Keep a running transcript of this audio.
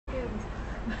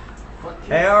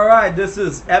Hey, alright, this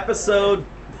is episode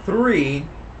 3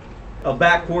 of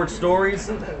Porch Stories.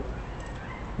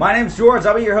 My name's George,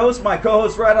 I'll be your host. My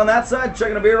co-host right on that side,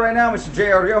 checking a beer right now, Mr.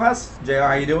 J.R. Riojas. J.R.,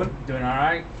 how you doing? Doing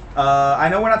alright. I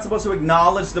know we're not supposed to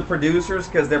acknowledge the producers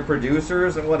because they're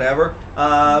producers and whatever.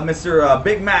 Mr.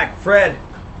 Big Mac, Fred.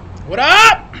 What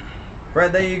up?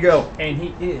 Fred, there you go. And he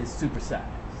is supersized.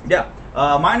 Yeah.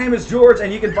 My name is George,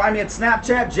 and you can find me at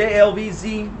Snapchat,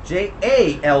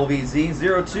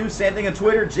 JALVZ02. Same thing on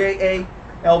Twitter,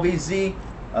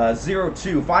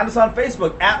 JALVZ02. Find us on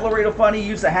Facebook at Laredo Funny.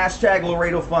 Use the hashtag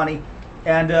Laredo Funny.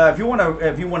 And if you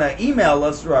wanna email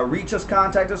us, reach us,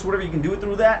 contact us, whatever, you can do it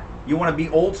through that. You want to be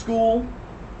old school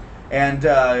and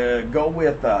go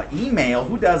with email.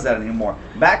 Who does that anymore?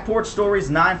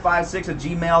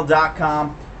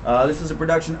 backporchstories956@gmail.com. This is a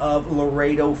production of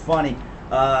Laredo Funny.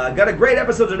 Got a great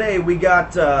episode today. We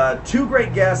got 2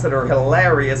 great guests that are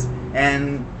hilarious,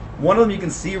 and one of them you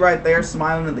can see right there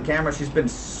smiling at the camera. She's been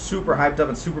super hyped up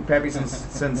and super peppy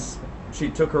since she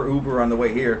took her Uber on the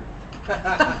way here. Did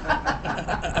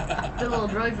a little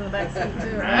drugs in the back seat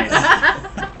too. Nice.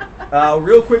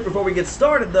 Real quick before we get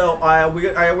started, though,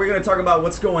 we're going to talk about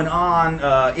what's going on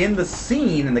in the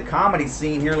scene, in the comedy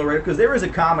scene here in Laredo, because there is a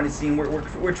comedy scene.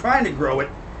 We're trying to grow it,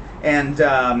 and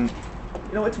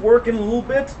you know, it's working a little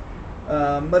bit.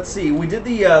 Let's see. We did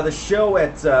the show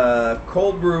at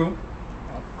Cold Brew.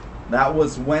 That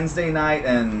was Wednesday night,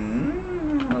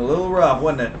 and a little rough,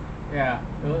 wasn't it? Yeah.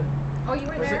 Oh, you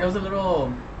were there? It was a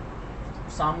little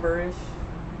somber-ish.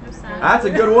 That's a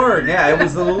good word. Yeah, it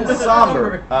was a little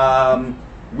somber.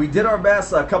 We did our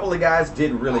best. A couple of guys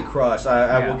did really crush.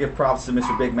 I will give props to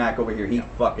Mr. Big Mac over here. He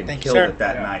fucking killed it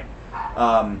that night.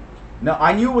 No,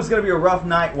 I knew it was going to be a rough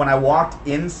night when I walked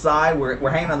inside. We're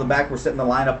hanging on the back. We're setting the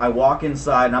lineup. I walk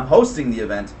inside, and I'm hosting the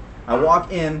event. I walk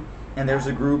in, and there's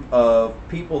a group of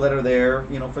people that are there,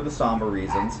 you know, for the somber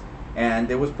reasons. And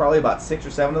there was probably about 6 or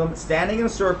 7 of them standing in a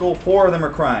circle. 4 of them are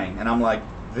crying. And I'm like,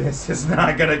 this is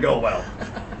not going to go well.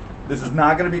 This is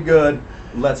not going to be good.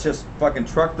 Let's just fucking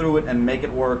truck through it and make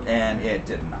it work. And it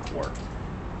did not work.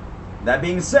 That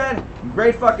being said,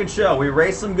 great fucking show. We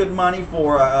raised some good money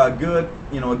for a good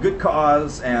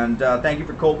cause, and thank you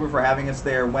for Cold Brew for having us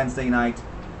there Wednesday night.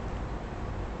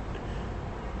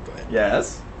 Go ahead.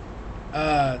 Yes.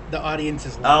 The audience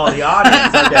is. Oh, the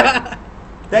audience. Okay.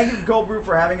 Thank you to Cold Brew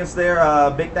for having us there.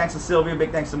 Big thanks to Sylvia.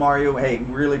 Big thanks to Mario. Hey,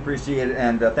 really appreciate it,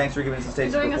 and thanks for giving us the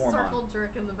stage to perform on. Doing a circle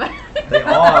jerk in the back. They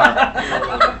are.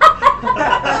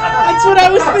 That's what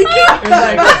I was thinking.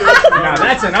 Now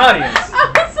that's an audience.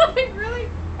 Like, really?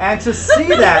 And to see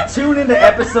that, tune into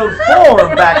episode 4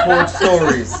 of Porch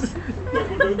Stories.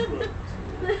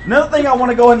 Another thing I want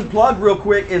to go ahead and plug real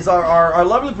quick is our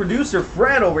lovely producer,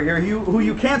 Fred, over here, who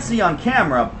you can't see on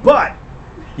camera, but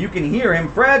you can hear him.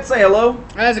 Fred, say hello.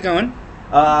 How's it going?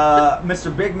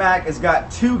 Mr. Big Mac has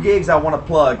got 2 gigs I want to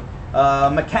plug.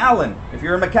 McAllen. If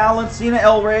you're in McAllen, Cena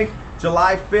El Rey,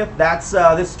 July 5th. That's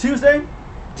this Tuesday.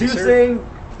 Yes,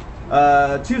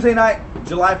 Tuesday night,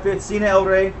 July 5th, Cena El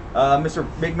Rey. Mr.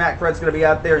 Big Mac Fred's going to be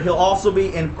out there. He'll also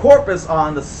be in Corpus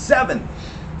on the 7th,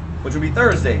 which will be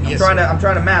Thursday. I'm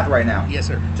trying to math right now. Yes,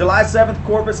 sir. July 7th,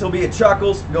 Corpus. He'll be at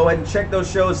Chuckles. Go ahead and check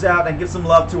those shows out and give some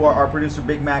love to our producer,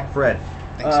 Big Mac Fred.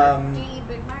 Thanks, sir. Do you eat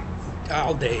Big Macs?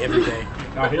 All day, every day.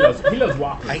 Oh, he loves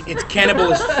Whoppers. It's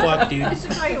cannibal as fuck, I dude.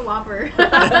 should call you a Whopper.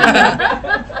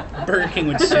 Burger King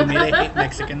would sue me. They hate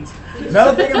Mexicans.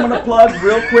 Another thing I'm going to plug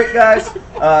real quick, guys.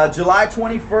 July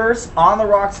 21st, On the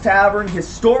Rocks Tavern,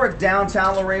 historic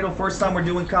downtown Laredo. First time we're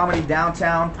doing comedy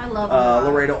downtown. I love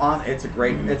Laredo. It's a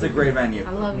great venue.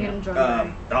 I love getting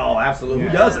drunk. Oh, absolutely.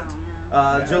 Yeah. Who doesn't?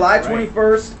 July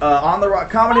 21st, On the Rock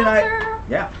Comedy Night.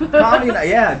 Yeah, comedy night.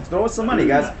 Yeah, throw us some money,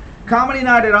 guys. Comedy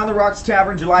night at On the Rocks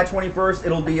Tavern, July 21st.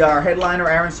 It'll be our headliner,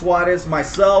 Aaron Suarez,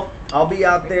 myself. I'll be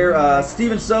out there.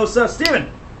 Steven Sosa.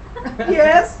 Steven!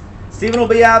 Yes? Steven will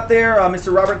be out there.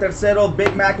 Mr. Robert Tercero.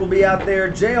 Big Mac will be out there.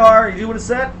 JR, you doing a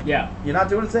set? Yeah. You're not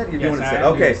doing a set? You're Yes, doing a I set.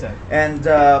 am Okay. doing a set. And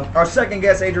our second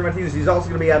guest, Adrian Martinez, he's also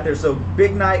going to be out there. So,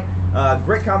 big night.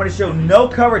 Great comedy show. No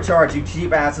cover charge, you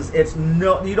cheap asses.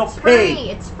 You don't pay.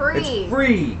 It's free. It's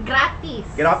free. Gratis.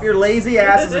 Get off your lazy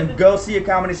asses and go see a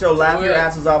comedy show. Laugh your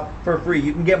asses off for free.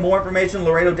 You can get more information at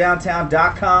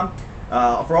LaredoDowntown.com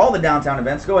for all the downtown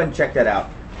events. Go ahead and check that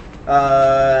out.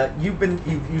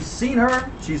 You've seen her.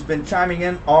 She's been chiming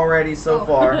in already so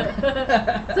far.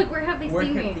 It's like, where have they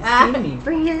seen me?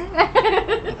 Bring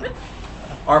it.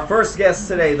 Our first guest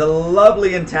today, the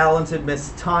lovely and talented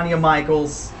Miss Tonya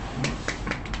Michaels.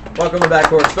 Welcome to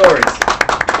Porch Stories.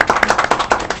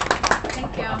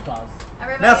 Thank you. Applause.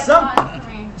 Everybody Now, applause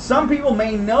for me. some people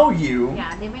may know you.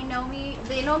 Yeah, they may know me.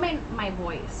 They know my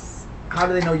voice. how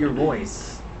do they know your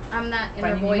voice? I'm that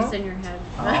inner Finding voice Nemo? in your head.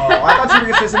 Oh, I thought you were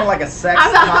going to say something like a sex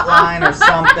hotline or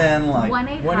something. Like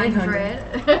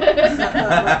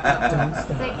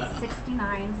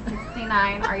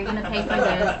 1-800-69-69. Are you going to pay for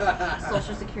this?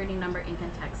 Social security number, ink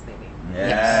and text, baby.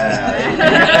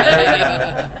 Yeah.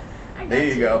 There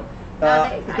you go.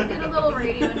 I did a little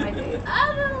radio in my day.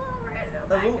 A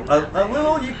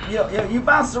little. You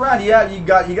bounced around. Yeah, you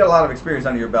got a lot of experience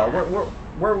under your belt.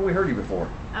 Where have we heard you before?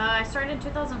 I started in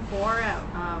 2004 at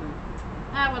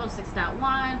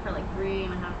 106.1 for like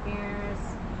 3.5 years.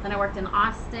 Then I worked in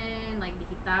Austin, like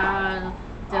Digital.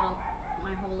 Did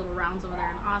my whole little rounds over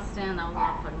there in Austin. That was a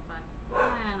lot of fucking fun.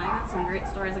 Man, I got some great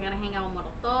stories. I got to hang out with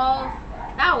Molotov.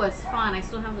 That was fun. I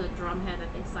still have the drum head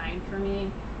that they signed for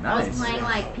me. Nice. I was playing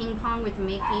like ping pong with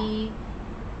Mickey.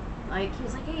 Like he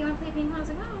was like, "Hey, you want to play ping pong?" I was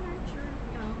like, "Oh, all right, sure."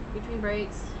 You know, between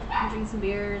breaks, drinking some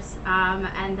beers.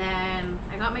 And then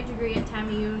I got my degree at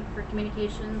TAMU for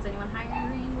communications. Anyone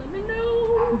hiring? Let me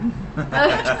know.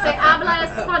 Say habla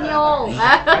español.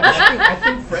 I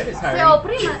think Fred is hiring. So,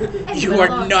 prima. You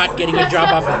are not getting a job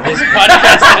off of this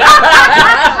podcast.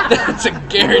 That's a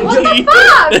guarantee.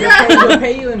 What the fuck? We'll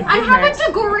pay you in Big I have Macs. a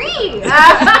degree.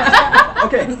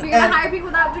 Okay. You're gonna hire people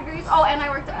without degrees? Oh, and I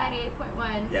worked at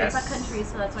 98.1. Yes. Big Buck Country,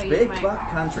 so that's why you Big use Buck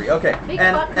Country. Okay. Big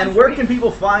and Buck and where Country. can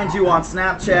people find you on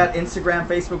Snapchat, Instagram,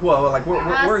 Facebook? Where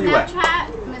are you at?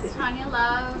 Snapchat, Miss Tonya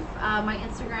Love. My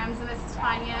Instagram's Miss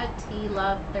Tonya T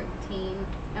Love 13,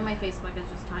 and my Facebook is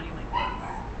just Tonya like this.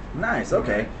 Nice.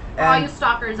 Okay. For all you And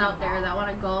stalkers out there that want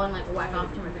to go and like whack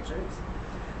off to my pictures.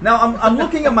 now I'm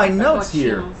looking at my notes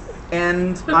here,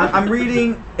 and I'm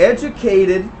reading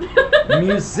educated,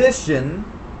 musician,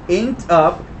 inked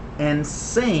up, and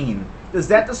sane. Does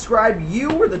that describe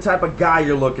you or the type of guy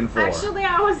you're looking for? Actually,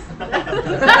 I was.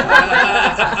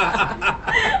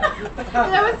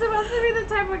 That was supposed to be the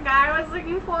type of guy I was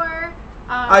looking for.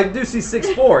 I do see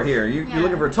 6'4" here. You're Yeah.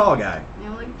 looking for a tall guy.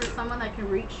 I'm looking for someone that can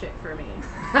reach shit for me.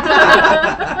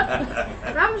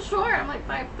 I'm short. I'm like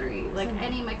 5'3", like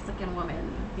any Mexican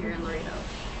woman here in Laredo.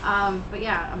 But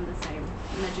yeah, I'm the same.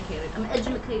 I'm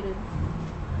educated.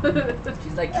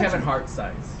 She's like Kevin Hart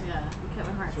size. Yeah, I'm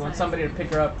Kevin Hart. She wants somebody to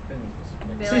pick her up and just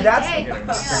Be See, like, that's- hey,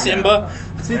 Simba.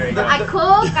 See, There you the- go. I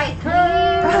cook. I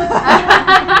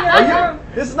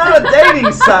clean. this is not a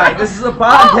dating site. This is a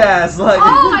podcast. Like.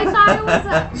 Oh, I thought it was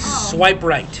a. Oh. Swipe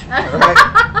right. Right.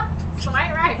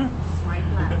 Swipe right. Swipe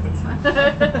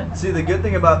left. See, the good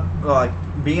thing about like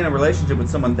being in a relationship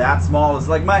with someone that small is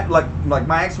like my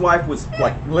ex-wife was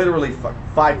like literally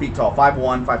 5 feet tall,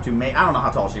 5'1", 5'2". I don't know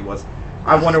how tall she was.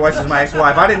 I wonder why she's my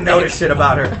ex-wife. I didn't notice shit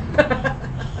about her.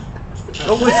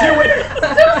 But when she would,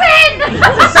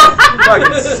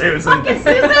 fucking Susan.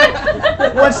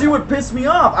 When she would piss me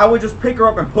off, I would just pick her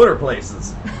up and put her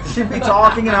places. She'd be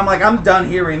talking, and I'm like, I'm done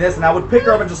hearing this, and I would pick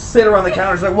her up and just sit her on the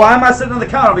counter. She's like, why am I sitting on the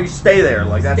counter? But you stay there.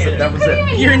 Like that's it. That was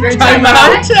it. You're in You're in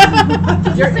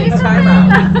timeout. You're in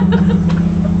timeout.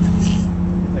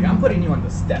 Like I'm putting you on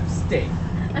the steps. Stay.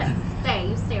 Stay.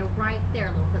 You stay right there,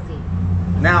 little pussy.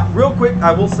 Now, real quick,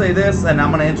 I will say this, and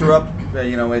I'm going to interrupt.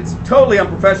 It's totally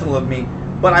unprofessional of me,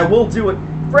 but I will do it.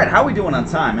 Fred, how are we doing on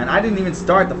time, man? I didn't even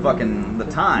start the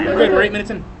time. We're good. We're 8 minutes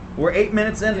in. We're 8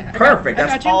 minutes in? Yeah, Perfect. I got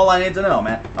That's you. all I need to know,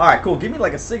 man. All right, cool. Give me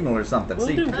like a signal or something. Will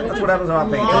See, do. that's what happens when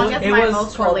I'm paying Long attention. as my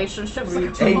most relationships.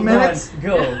 8 minutes?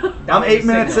 Go. I'm 8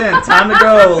 minutes in. Time to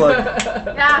go. Look.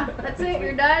 Yeah, that's it.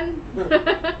 You're done.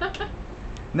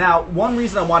 Now, one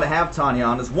reason I want to have Tonya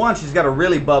on is one, she's got a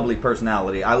really bubbly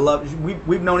personality.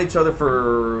 We've known each other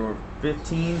for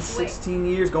 15, 16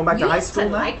 years, going back to high school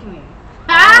now. Like me.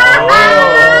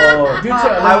 Oh.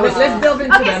 Let's delve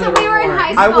into Okay, that. so a little we were in more.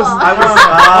 high I school. didn't. I remember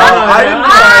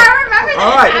this.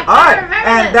 All right. I remember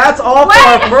And this. that's all for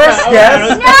our first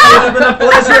guest. No. It's been a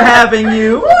pleasure having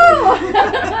you.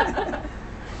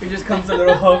 It just comes a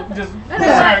little hook. Just.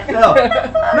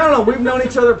 No. We've known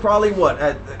each other probably what?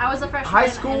 At I was a freshman. high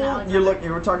in school.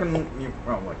 Alexander. We're talking.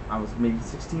 I was maybe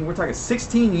 16. We're talking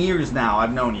 16 years now.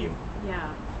 I've known you.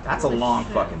 Yeah. That's a Holy long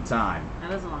shit. fucking time.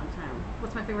 That is a long time.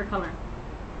 What's my favorite color?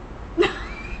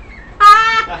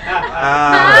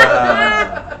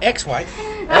 Ex-wife.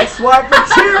 Ex-wife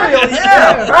material.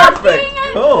 Yeah, perfect.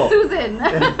 Cool. Susan.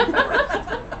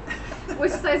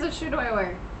 Which size of shoe do I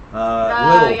wear?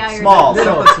 Little, yeah, you're small, done.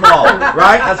 something small.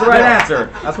 Right? That's the right answer.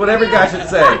 That's what every guy should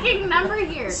say. Fucking number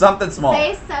here. Something small.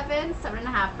 Say 7,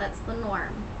 7.5. That's the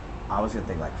norm. I was gonna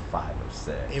think like 5 or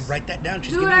 6. Hey, write that down.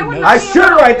 She's Dude, giving I you wouldn't- notes. I should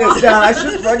write this down. I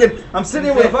should fucking. I'm sitting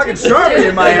here with a fucking Sharpie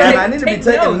in my hand. I need to be Take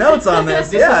taking notes on this.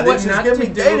 This Yeah, is what she's not giving to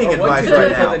me do dating or what advice to do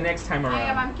right for now. the next time I am.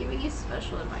 around. I'm giving you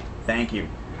special advice. Thank you.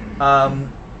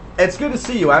 It's good to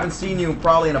see you. I haven't seen you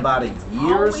probably in about a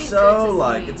year or Always so. good to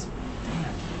Like see it's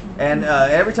And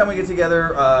every time we get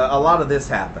together, a lot of this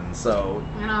happens. So,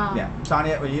 yeah.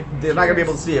 Tonya, they're not going to be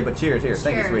able to see it, but cheers. Here.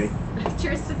 Thank you, sweetie.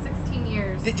 Cheers to 16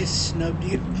 years. They just snubbed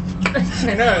you.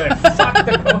 I know, like, fuck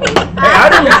the code. Hey, I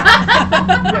didn't...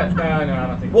 Yeah, no, I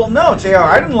don't think. Well, no, JR,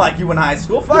 I didn't like you in high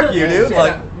school. Fuck you, dude.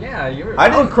 Like, yeah, you were. I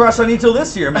didn't crush on you till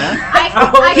this year, man.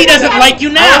 He doesn't like you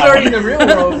I was now. already in the real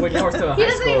world when you were still in He high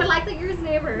doesn't school. even like that you're his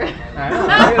neighbor. I know,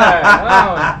 look at that.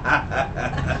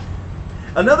 Wow.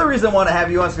 Another reason I want to have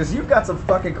you on is because you've got some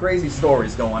fucking crazy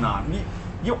stories going on.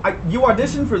 You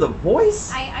auditioned for The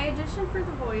Voice? I auditioned for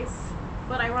The Voice,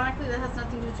 but ironically that has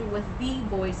nothing to do with The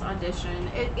Voice audition.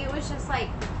 It was just like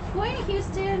going to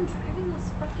Houston, driving those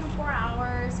fucking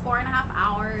 4.5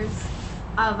 hours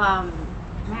of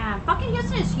man, fucking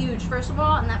Houston is huge, first of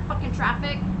all, and that fucking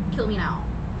traffic, kill me now.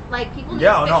 Like, people need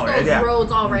to fix those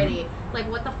roads already. Mm-hmm. Like,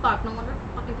 what the fuck? No wonder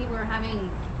fucking people are having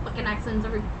fucking accidents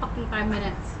every fucking 5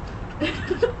 minutes.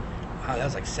 Wow, that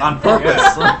was like 7 on purpose.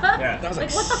 Yeah. That was like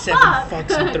what the 7 fuck?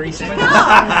 fucks in 3 seconds. There's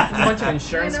a bunch of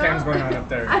insurance scams going on up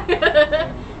there.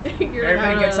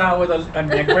 Everybody gets out with a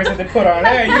neck brace that they put on.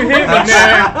 Hey, you hit me,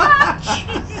 man.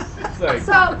 It's like,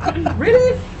 So,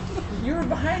 really? You were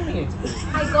behind me.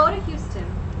 I go to Houston.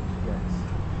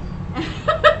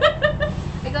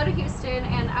 I go to Houston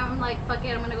and I'm like, fuck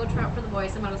it, I'm gonna go try out for The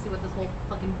Voice. I'm gonna see what this whole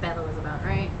fucking battle is about,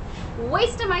 right?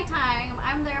 Wasting my time.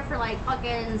 I'm there for like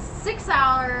fucking 6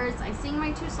 hours. I sing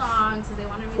my 2 songs because they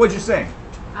wanted me. What'd you sing?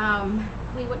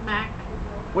 Fleetwood Mac.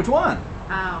 Which one?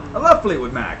 I love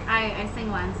Fleetwood Mac. I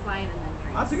sing Landslide and then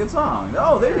Drinks. That's a good song.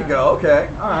 Oh, there you go. Okay.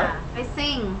 All right. Yeah, I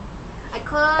sing. I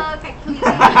cook, I clean,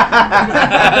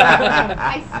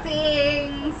 I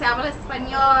sing, se habla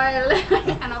español,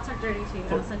 and I'll talk dirty to you.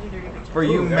 I'll send you dirty pictures. For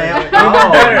you male,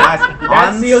 That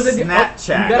on seals it.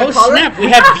 Snapchat. Oh snap, we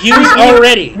have views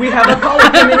already. We have a caller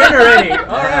coming in already. All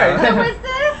right. Who was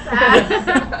this?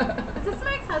 Is this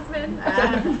my ex-husband?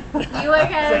 You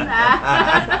again?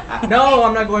 No,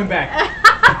 I'm not going back.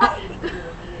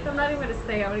 I'm not even going to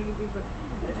stay. I'm going to give you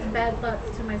bad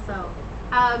thoughts to myself.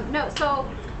 No, so...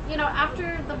 You know,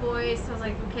 after The Voice, I was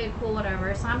like, okay, cool,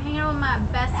 whatever. So I'm hanging out with my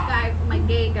best guy, my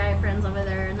gay guy friends over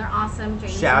there, and they're awesome.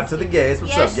 James Shout out to the gays.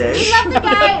 What's up, gays? We love the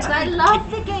gays. I love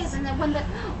the gays. And then when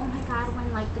oh my God,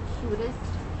 when like the cutest,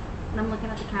 and I'm looking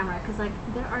at the camera, because like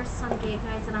there are some gay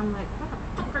guys, and I'm like, what the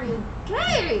fuck are you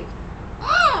gay?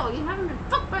 Oh, you haven't been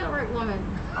fucked by the right woman.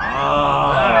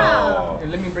 Oh. And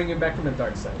let me bring you back from the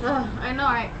dark side. I know,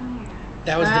 right? Come here.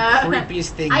 That was the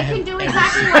creepiest thing I have can do ever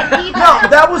exactly seen. what he does. No,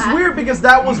 that was weird because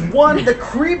that was the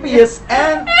creepiest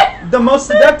and the most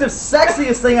seductive,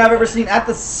 sexiest thing I've ever seen. At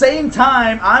the same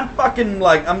time, I'm fucking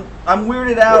like I'm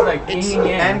weirded out Like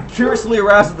and curiously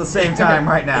aroused at the same time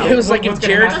right now. It was like if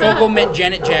Jared Fogle met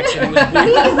Janet Jackson. It was weird.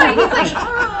 He's like,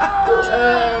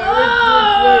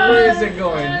 Where is it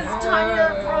going? It's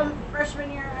Tonya from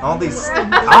freshman year. All these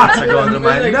thoughts are going through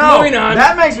my head. Like, No, moving on.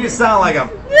 that makes me sound like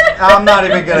I'm not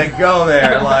even gonna go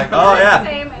there. Like, oh yeah.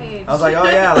 Same age. I was like, oh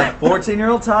yeah, like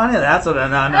 14-year-old Tonya. That's what.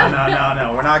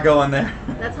 No, we're not going there.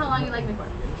 That's how long you like me for.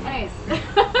 Anyways,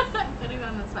 putting you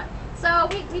on the spot. So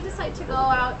we decided to go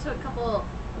out to a couple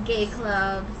gay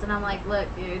clubs, and I'm like, look,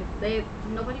 dude,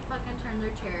 nobody fucking turned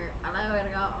their chair.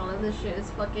 All of this shit is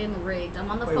fucking rigged.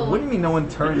 I'm on the Wait, phone. what do you mean no one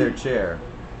turned their chair?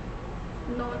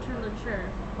 No one turned their chair.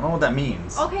 I don't know what that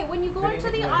means. Okay, when you go into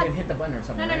the audition, hit the button or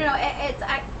something. No. Right?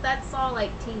 That's all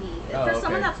like TV. Oh, For okay.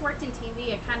 someone that's worked in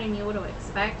TV, I kind of knew what to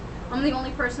expect. I'm the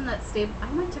only person that stayed. I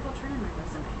went to go turn in my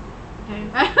resume. Okay,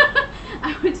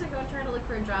 I went to go try to look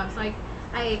for a job. So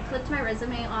I clipped my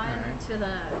resume on to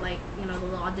the the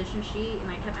little audition sheet,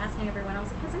 and I kept asking everyone. I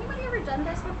was like, has anybody ever done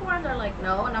this before? And they're like,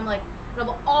 no. And I'm like, out of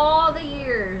all the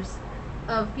years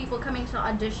of people coming to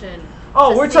audition.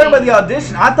 Oh, we're talking about the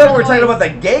audition. I thought we were talking about the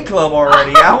gay club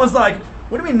already. I was like,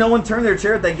 what do you mean no one turned their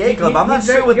chair at the gay club? I'm not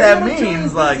sure what that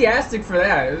means. Like, enthusiastic for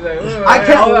that. I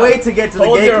can't wait to get to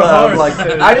the gay club. Like,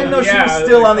 I didn't know she was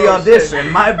still on the audition.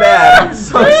 My bad. I'm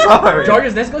so sorry.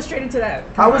 Georges, let's go straight into that.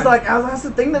 I was like, that's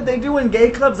the thing that they do in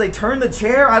gay clubs. They turn the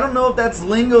chair. I don't know if that's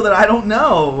lingo that I don't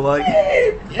know. Like,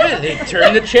 Yeah, they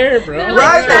turned the chair, bro. They're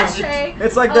Right? like,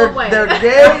 it's like they're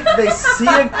gay. They see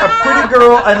a pretty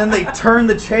girl and then they turn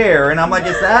the chair, and I'm like,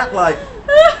 is that like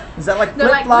They're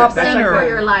flip flops like, in for or?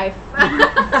 your life.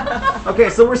 Okay,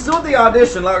 so we're still at the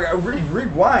audition. Like,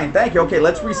 rewind. Thank you. Okay,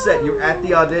 let's reset. You're at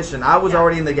the audition. I was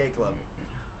already in the gay club.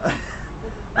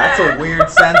 That's a weird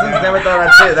sentence. Never thought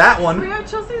I'd say that We one. are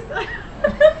Chelsea's.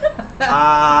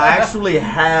 I actually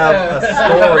have a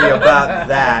story about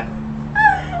that.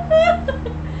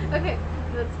 Okay,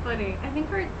 that's funny. I think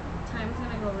our time's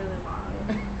gonna go really long.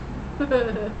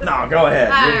 No, go ahead.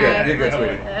 You're good. Alright. You're good,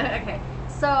 sweetie. Okay.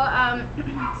 So,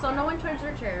 so no one turns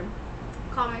their chair.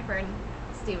 call my friend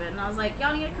Steven. And I was like,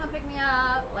 y'all need to come pick me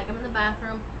up. Like, I'm in the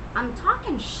bathroom. I'm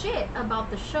talking shit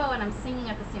about the show and I'm singing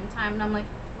at the same time. And I'm like,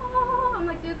 oh, I'm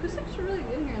like, the acoustics are really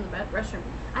good in here in the restroom.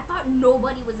 I thought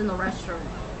nobody was in the restroom.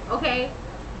 Okay?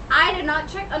 I did not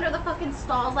check under the fucking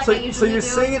stalls like I usually do. So you're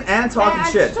singing and talking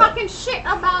shit. Talking shit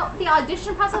about the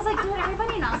audition process. Like, dude,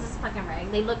 everybody knows this is fucking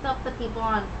rigged. They looked up the people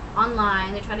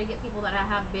online. They try to get people that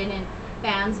have been in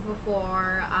bands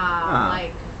before.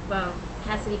 Like, well,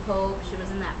 Cassidy Pope. She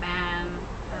was in that band.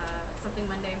 Something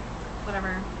Monday.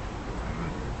 Whatever.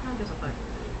 I don't give a fuck.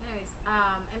 Anyways,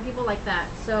 and people like that.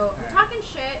 So I'm talking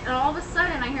shit, and all of a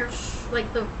sudden I hear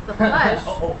like the flush.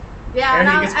 Yeah, and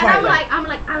I'm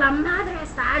like, a la madre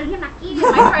está alguien aquí. And my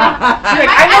friend, she's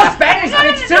like, I know Spanish,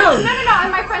 bitch too. No.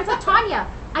 And my friend said, Tonya,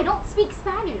 I don't speak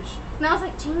Spanish. And I was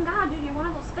like, chinga, dude, you're one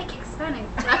of those fake Hispanics.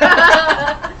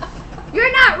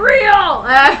 You're not real.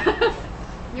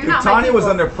 Dude, Tonya was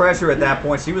under pressure at that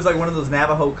point. She was like one of those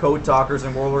Navajo code talkers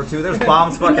in World War II. There's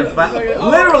bombs fucking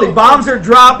literally, bombs are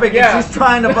dropping and she's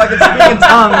trying to fucking speak in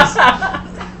tongues.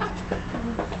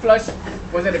 Flush.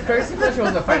 Was it a courtesy flush or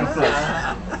was it a final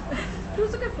flush? It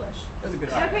was a good flush. It was a good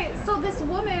flush. Okay, so this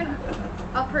woman,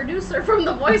 a producer from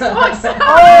The Voice, walks out.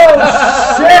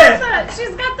 Oh, shit!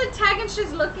 She's got the tag and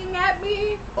she's looking at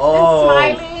me and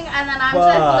smiling, and then I'm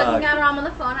just looking at her. I'm on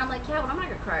the phone. I'm like, yeah, well, I'm not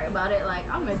gonna cry about it. Like,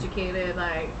 I'm educated.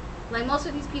 Like most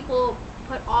of these people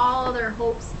put all their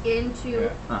hopes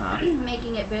into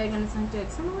making it big, and it's like,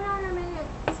 dude, some of you are gonna make it,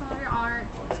 some of you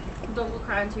aren't. Don't go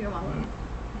cry into your mama.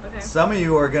 Okay. Some of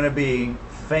you are gonna be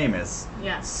famous.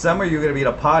 Yeah. Some of you are gonna be in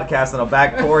a podcast on a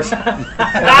back porch in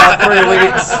about 3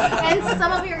 weeks. And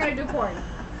some of you are gonna do porn.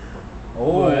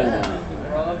 Oh.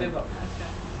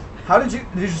 How did you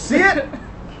see it?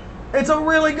 It's a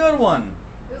really good one.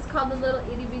 It was called The Little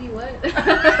Itty Bitty What?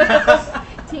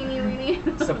 Teeny weeny.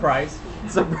 Surprise.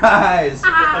 Surprise.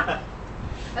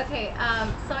 Okay,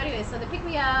 so anyway, so they pick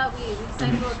me up, we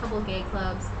decided to go to a couple of gay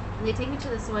clubs, and they take me to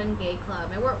this one gay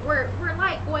club, and we're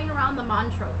like going around the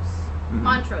Montrose.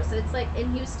 Montrose. It's like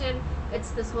in Houston,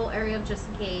 it's this whole area of just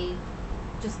gay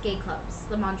clubs,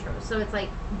 the Montrose. So it's like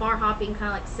bar hopping,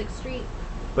 kind of like 6th Street.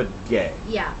 But gay.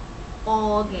 Yeah.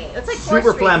 All gay. It's like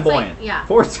super flamboyant. Like, yeah.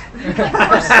 It's like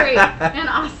 4th Street in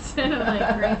Austin,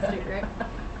 like Green Street, right?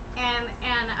 And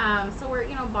so we're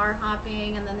bar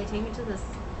hopping, and then they take me to this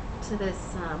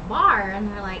bar, and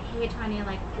they're like, hey Tonya,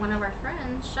 like one of our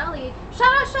friends, Shelly, shout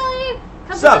out Shelly,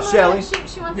 what's up Shelly?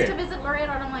 She wants to visit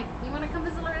Laredo, and I'm like, you want to come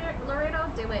visit Laredo?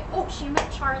 Do it. Oh, she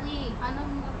met Charlie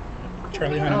Hunnam.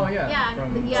 Charlie Hunnam. Oh yeah.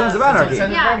 Yeah. Sons of Anarchy.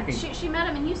 Yeah, she met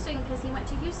him in Houston because he went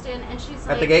to Houston, and she's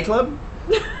like, at the gay club.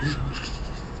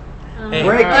 Hey,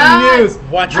 breaking news!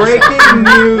 Watch breaking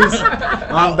news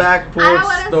on Back Porch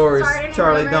Stories.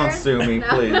 Charlie, rumors. don't sue me,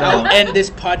 please. I'll end this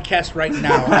podcast right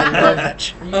now. I love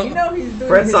that. You know he's doing.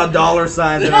 Fred saw dollar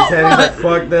signs in his head. He's like,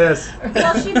 "Fuck this."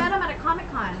 Well, she met him at a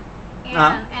Comic-Con,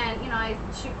 and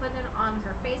she put it on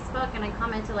her Facebook, and I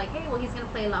commented like, "Hey, well, he's gonna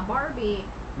play La Barbie."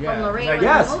 From Laredo. Like,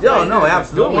 yes, no,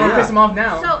 absolutely. Don't piss him off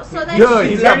now. So then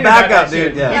he's got backup,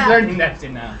 dude. Yeah. He's learning that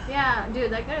shit now. Yeah,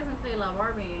 dude, that guy doesn't play La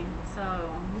Barbie,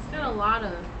 so he's got a lot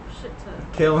of shit to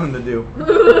killing to do.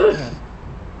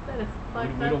 That is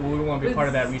fucked up. We don't want to be part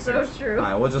of that research. So true. All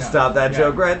right, we'll just stop that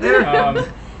joke right there.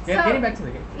 Getting back to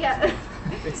the game. Yeah.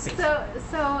 So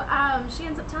she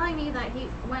ends up telling me that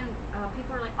when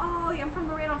people are like, oh, I'm from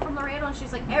Laredo, and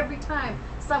she's like, every time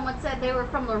someone said they were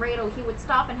from Laredo, he would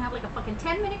stop and have like a fucking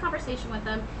 10-minute conversation with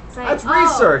them. Saying, that's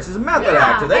research. He's a method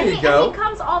actor. There you go. And he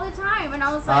comes all the time, and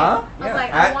I was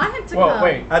like, I want him to come.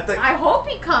 Wait. I hope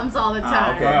he comes all the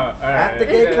time. Okay. At the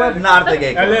gay club, not at the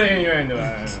gay club.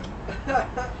 I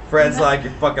Fred's like,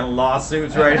 your fucking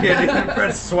lawsuits right here.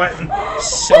 Fred's sweating.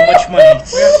 So much money.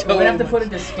 We have to put a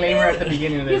discllaimer at the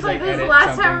beginning of this. He's like, this is the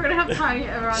last time we're going to have Tonya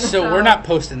ever on the show. So we're not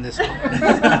posting this one.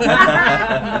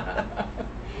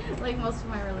 Like most of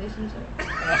my relationships. Like,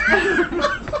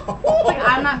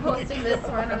 I'm not posting this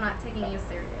one. I'm not taking you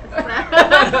serious.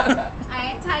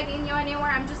 I ain't tagging you anywhere.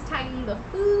 I'm just tagging the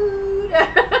food.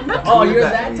 Oh, you're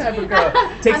that type of girl.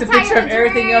 Takes a picture of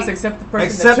everything else except the person.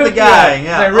 Except the guy.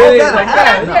 Yeah. That really is like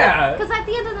that. Yeah. Because at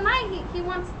the end of the night, he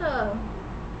wants the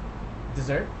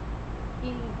dessert.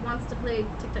 He wants to play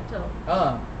tic-tac-toe.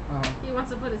 He wants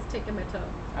to put his tick in my toe.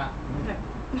 Okay.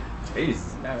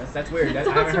 Jeez. That's weird. I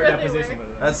haven't heard that position.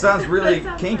 But that sounds really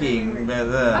kinky.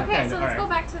 Okay, so let's go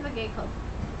back to the gay club.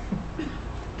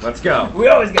 Let's go. We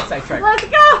always get sidetracked. Let's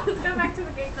go back to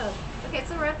the gay club. Okay,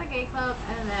 so we're at the gay club,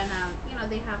 and then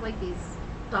they have like these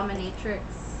dominatrix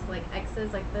like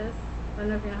X's like this. I don't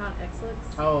know if you know how an X looks.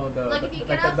 Oh, like if you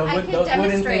get up, I can those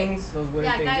demonstrate. Wooden things. Those wooden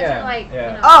things. Guys are like,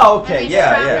 oh, okay, and they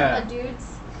yeah. the dudes.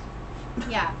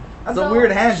 Yeah. That's a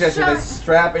weird hand gesture. They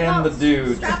strap in the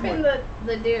dudes. Strap in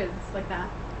the dudes like that.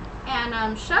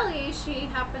 And Shelly, she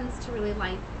happens to really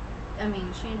like. I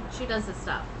mean, she does this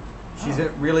stuff. She's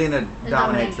really into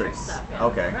dominatrix stuff. Yeah.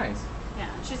 Okay. Nice. Yeah,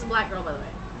 she's a black girl, by the way.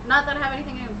 Not that I have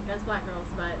anything against black girls,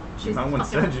 but she's. No one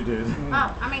said you did.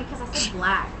 Oh, I mean, because I said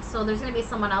black, so there's gonna be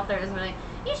someone out there who's like,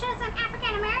 you should have said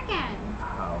African American.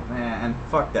 Oh man,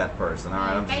 fuck that person. All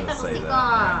right, I'm just gonna say that.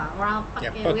 Yeah. We're all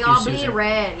fucking. We all bleed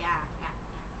red. Yeah.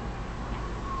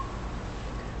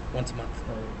 Once a month.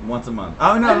 Once a month.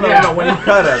 Oh no! When you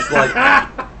cut us, like.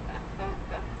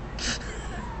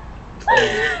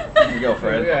 Here you go,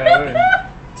 Fred.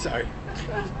 Sorry.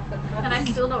 And I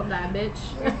still don't die, bitch.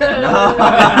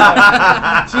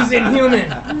 She's inhuman.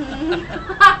 I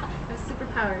have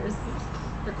superpowers.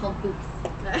 They're called boots.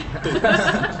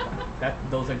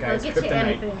 Those are guys' They'll get you kryptonite.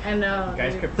 anything. I know.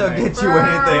 Guys' kryptonite. They'll get you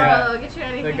anything. They'll get you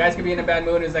anything. The guys could be in a bad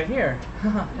mood and it's like, here.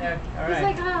 Yeah, all right. He's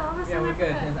like, oh, we're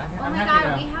good. Oh I'm my happy god,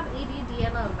 now. we have ADD. I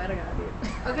love better god, dude.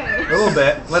 Okay. A little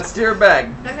bit. Let's steer it back.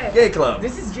 Okay. Gay club.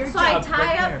 This is your So job. I tie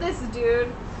right up there. this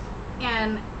dude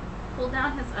and pull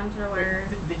down his underwear.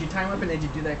 Did you tie him up and did you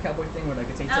do that cowboy thing where like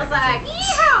it's 8 I was seconds? like,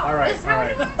 yeehaw! All right, This is how we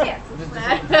do it.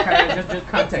 just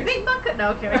context. It's big bucket. No,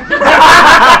 okay. It's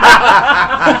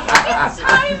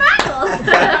Tommy Michaels.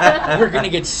 We're gonna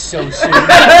get so sued.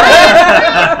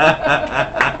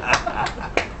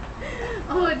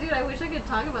 Oh, dude, I wish I could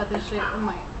talk about this shit on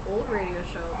my old radio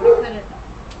show, but I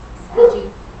couldn't.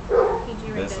 It's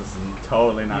PG rated. This is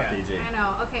totally not PG. I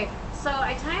know. Okay, so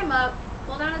I tie him up,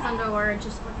 pull down his underwear, and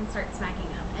just fucking start smacking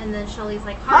him. And then Shelly's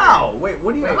like, how? Wait,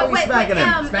 what are you smacking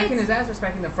him? Smacking his ass or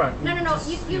smacking the front? No.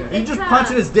 You just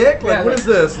punching his dick? Like, what is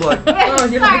this? Like, oh,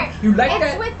 you like that?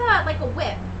 It's with like a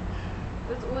whip.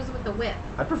 It was with the whip.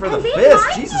 I prefer the fist.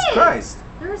 Jesus Christ.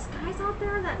 There's guys out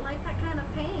there that like that kind of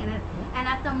pain. And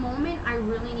at the moment, I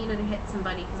really needed to hit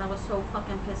somebody because I was so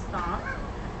fucking pissed off.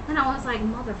 And I was like,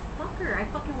 motherfucker, I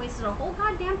fucking wasted a whole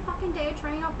goddamn fucking day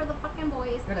trying out for the fucking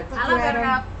boys. Like,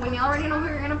 when you already know who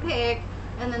you're gonna pick.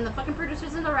 And then the fucking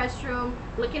producer's in the restroom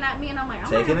looking at me, and I'm like,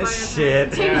 taking a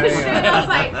shit. Taking a shit.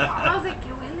 I was like, que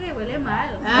huele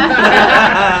mal.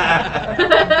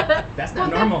 That's not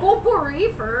normal.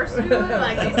 Potpourri first, dude.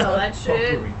 Like, I saw that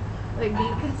shit. Like, be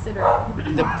considerate.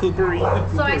 The poopery.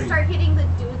 So I start hitting the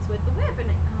dudes with the whip,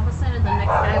 and all of a sudden the next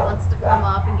guy wants to come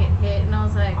up and get hit, and I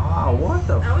was like, oh, what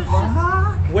the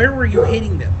fuck? Where were you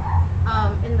hitting them?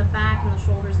 In the back, and the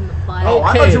shoulders, and the butt. Oh,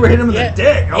 I thought you were hitting him in the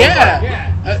dick.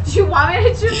 Do you want me to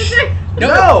hit you in the dick?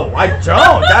 No, I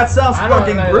don't. That sounds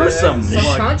fucking gruesome.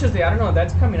 Subconsciously, I don't know.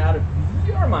 That's coming out of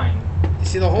your mind.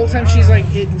 See, the whole time she's like,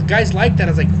 guys like that.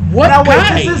 I was like, what now,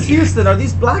 guy? Wait, this is Houston. Are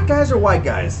these black guys or white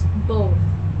guys? Both.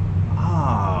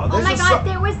 Oh, Oh my god,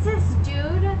 there was this dude,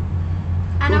 and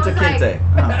I was like, Kinte.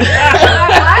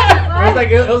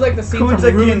 what? It was like the scene from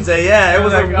Roots. Yeah, it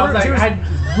was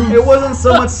it wasn't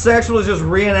so much sexual as just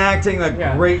reenacting a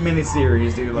great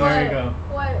miniseries, dude. Like, there you go.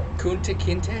 What? Kunta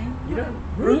Kinte? You don't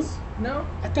Roots? No.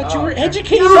 I thought you were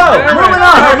educated. So, moving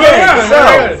on. Okay, so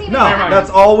Never that's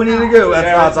all we need to do.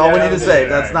 That's all we need to say.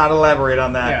 Let's not elaborate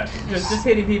on that. Yeah, just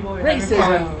hitting people.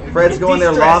 Racism. Fred's going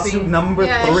there, lawsuit number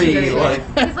 3. Like,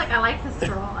 he's like, I like this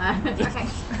girl. Okay,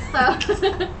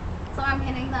 so I'm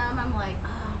hitting them. I'm like, oh, I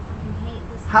fucking hate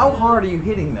this. how hard are you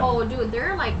hitting them? Oh, dude,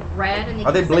 they're like red. And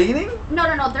are they bleeding? No,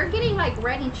 they're getting like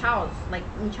red in chows,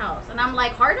 and I'm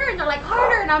like harder, and they're like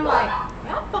harder, and I'm like,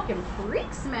 y'all fucking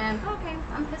freaks, man. Okay,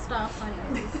 I'm pissed off. So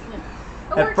anyways,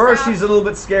 At first, she's a little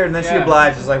bit scared, and then she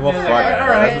obliges, like, well, fuck it,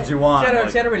 that's what you want. She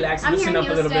had to relax, I'm loosen here up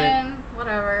in a little bit.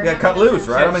 Whatever. Yeah, cut loose,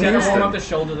 right? She had to warm up Houston. the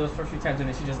shoulder those first few times, and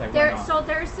then she just like So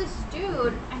there's this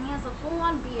dude, and he has a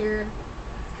full-on beard.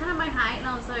 It's kind of my height, and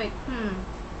I was like,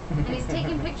 And he's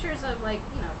taking pictures of, like,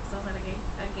 you know, because I was at a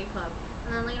gay club.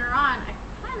 And then later on, I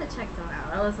kind of checked him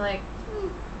out. I was like, well,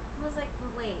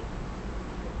 wait,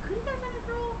 could he have been a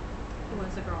girl? It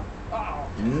was a girl. Oh,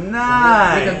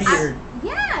 nice. with a beard.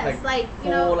 Yes, like you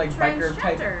full, know, like biker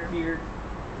type transgender. beard.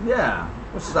 Yeah,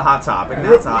 which is a hot topic.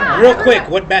 That's hot. Real quick,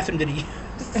 what bathroom did he use?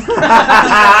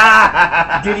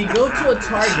 Did he go to a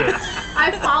Target?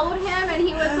 I followed him, and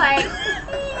he was like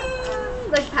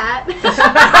Pat.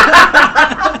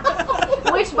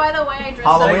 Which, by the way, I dressed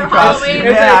Halloween up for costume.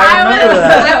 Halloween. Yeah, I remember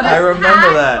that. I remember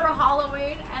Pat that. for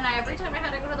Halloween, and every time I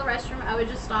had to go to the restroom, I would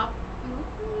just stop.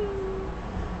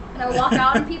 And I would walk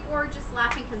out, and people were just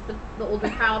laughing because the older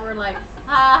crowd were like, ha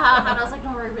ha ha. And I was like,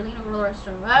 don't worry, really, don't go to the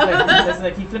restroom. It's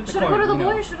like he flipped the should I coin. go to the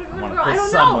boys? Should I go to the girl? I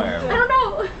don't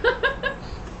know.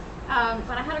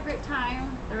 But I had a great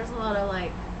time. There was a lot of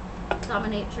like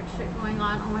dominatrix shit going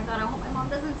on. Oh my god, I hope my mom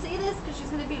doesn't see this because she's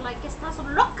gonna be like, estás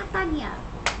loca, Tanya.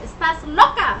 Estás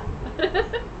loca.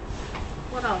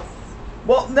 What else?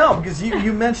 Well, no, because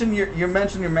you mentioned your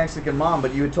Mexican mom,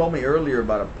 but you had told me earlier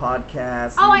about a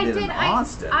podcast. I did did. in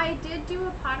Austin. I did do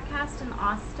a podcast in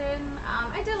Austin.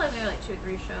 I did maybe like 2 or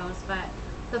 3 shows, but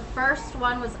the first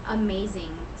one was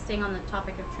amazing. Staying on the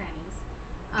topic of trannies.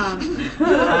 Just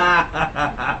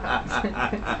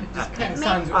kind of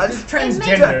sounds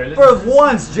transgender. For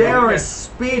once, JR is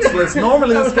speechless.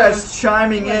 Normally, this guy's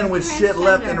chiming in with shit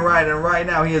left and right, and right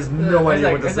now he has no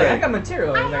idea what to say. I got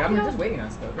material. I'm just waiting on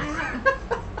stuff.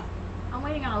 I'm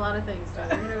waiting on a lot of things. So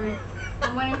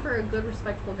I'm waiting for a good,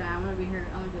 respectful guy. I'm gonna be here.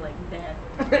 I'm gonna be like dead.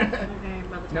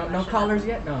 Okay, no callers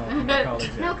yet. No callers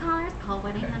yet. No callers. Call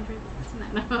 1-800.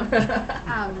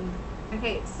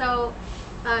 Okay, so.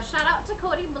 Shout out to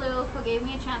Cody Blue, who gave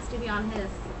me a chance to be on his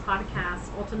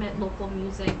podcast, Ultimate Local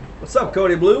Music. What's up,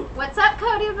 Cody Blue? What's up,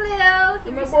 Cody Blue?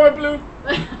 My boy Blue.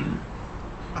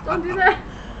 Don't do that.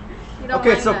 You don't Okay,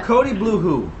 mind so that. Cody Blue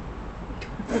who?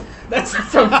 That's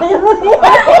so.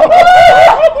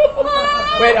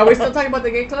 Wait, are we still talking about the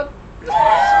gay club?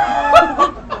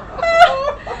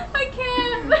 I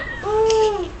can't.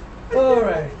 All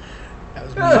right.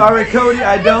 Sorry, Cody,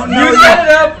 I don't know You set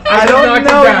it up. I don't knocked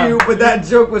know it down. you, but that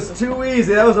joke was too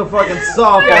easy. That was a fucking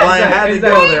softball. I had to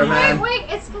go there, man. Wait,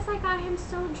 it's because I got him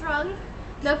so drunk.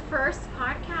 The first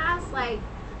podcast, like,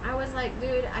 I was like,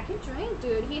 dude, I can drink,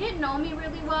 dude. He didn't know me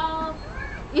really well,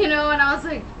 you know, and I was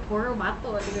like, poor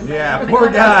vato. Yeah, No me poor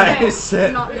conoce. guy.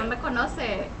 Shit. No me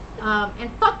conoce.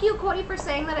 And fuck you, Cody, for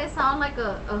saying that I sound like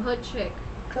a hood chick.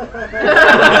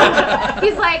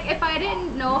 He's like, if I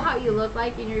didn't know how you look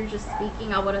like and you're just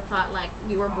speaking, I would have thought like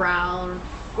you were brown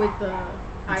with the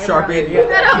eyebrows. Sharpie. Yeah,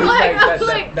 And I'm like,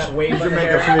 that wave Your on the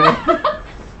makeup hair.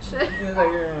 shit. He's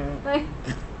like, Like,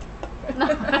 No,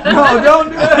 don't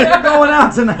do that. You're going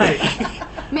out tonight.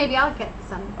 maybe I'll get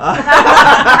some.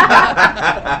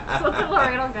 That's what the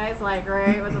Laredo guy's like,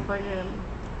 right? With the fucking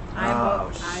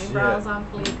eyebrows on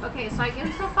fleek. Okay, so I get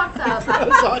him so fucked up.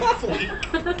 Eyebrows on fleek.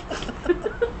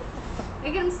 I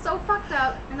get him so fucked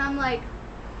up, and I'm like,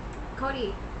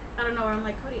 Cody, I don't know. I'm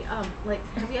like, Cody, like,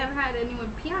 have you ever had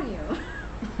anyone pee on you?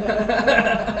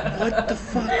 What the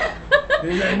fuck?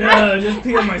 He's like, no, just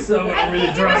pee on myself when I'm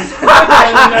really drunk.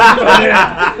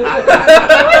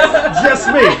 Just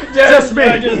me. Just me.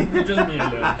 Just me.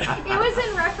 It was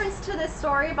in reference to this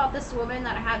story about this woman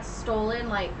that had stolen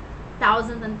like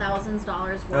thousands and thousands of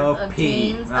dollars worth of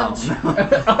pee. jeans. No, Of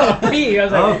Oh, pee. I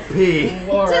was like, pee.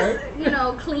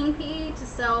 just, clean pee to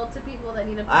sell to people that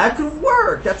need a piss. I could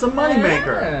work. That's a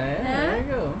moneymaker. Yeah, there you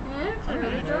go. Yeah, I'm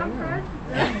really drunk, right?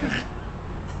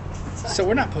 So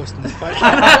we're not posting this podcast.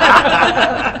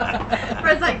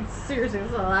 Fred's like, seriously, this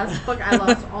is the last fuck. I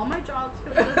lost all my jobs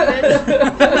because of this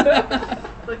bitch.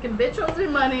 Fucking bitch owes me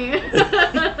money.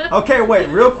 Okay, wait.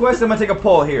 Real question. I'm gonna take a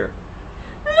poll here.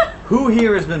 Who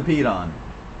here has been peed on?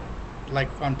 Like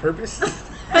on purpose?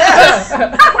 Yes.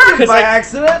 By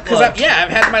accident? Because I've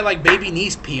had my like baby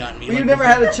niece pee on me. Well, like, you never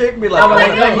had a chick be like, Oh I my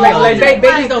wanna God, pee like- on Like, you.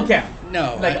 babies don't count.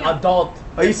 No. Like adult.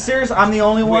 Are you serious? I'm the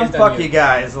only one? We've done Fuck you. you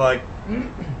guys. Like,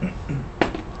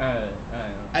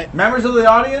 members of the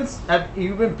audience, have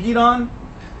you been peed on?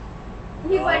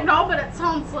 He's like, no, but it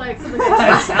sounds like something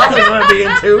That sounds like what I'm being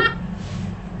into.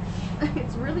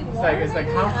 It's really It's warm. like,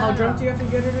 how drunk do you have to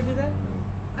get her to do that?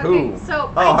 Okay, Who?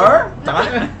 so Oh, her?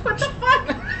 What the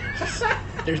fuck?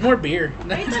 There's more beer.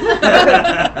 Beer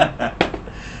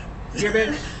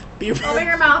bitch. Beer. Open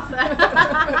your mouth.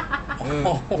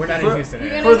 We're not in Houston.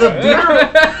 For the beer?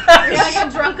 You're gonna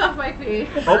get drunk off my pee. I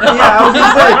was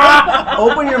gonna say,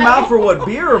 open your mouth for what?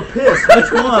 Beer or piss?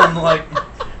 Which one? Like,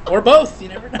 Or both. You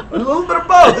never know. a little bit of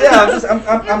both. Yeah, If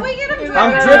we get him drunk,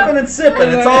 I'm dripping and sipping.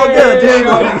 It's all good, There you dude.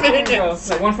 go. There you go.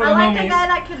 Like one for I the like a homies. guy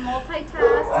that can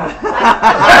multitask.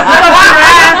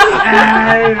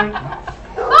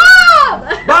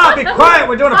 Bob! Bob, be quiet.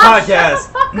 We're doing a Bob,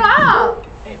 podcast. Shut the fuck up!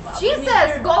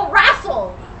 Jesus, go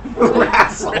wrestle!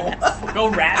 Wrestle. Go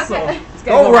wrestle.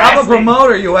 Go rob a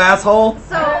promoter, you asshole.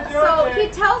 So he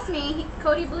tells me,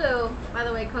 Cody Blue, by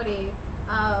the way, Cody,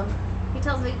 he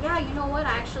tells me, yeah, you know what,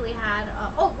 I actually had,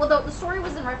 the story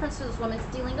was in reference to this woman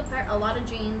stealing a lot of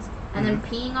jeans and then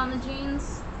peeing on the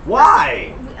jeans.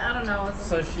 Why? I don't know. It's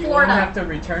So she Florida. won't have to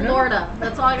return them? Florida.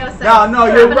 That's all I gotta say. No, It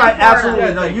you're happened in right. Florida.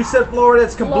 Absolutely. No, you said Florida.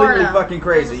 It's completely Florida. fucking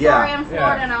crazy. There's a story Yeah. in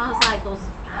Florida, and I was like, Well,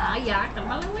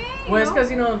 it's because,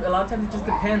 a lot of times it just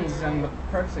depends on the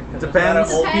person. 'Cause Depends. There's a lot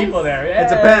of old Depends. people there. Yeah, It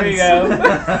depends. There you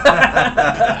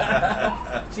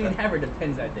go. She didn't have her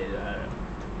depends that day.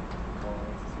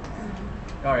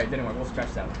 Alright, didn't work. We'll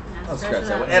scratch that one. I'll scratch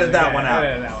that one. Edit that one out.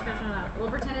 Edit that one Scratch it out. out.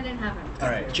 We'll pretend it didn't happen.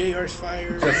 Alright. JR's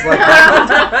fired.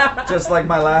 Just like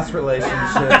my last relationship.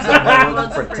 So we'll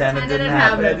just pretend it didn't That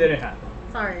happen. didn't happen.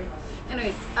 Sorry. Alright,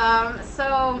 anyways,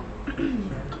 so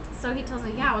he tells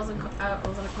me, yeah, I was in a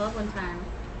club one time,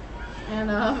 and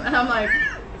I'm like,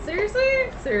 seriously?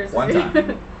 One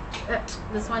time.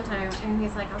 This one time, and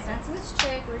he's like, I was dancing with this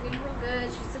chick, we were getting real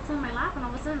good. She sits on my lap, and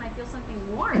all of a sudden, I feel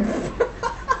something warm.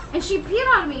 And she peed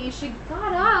on me. She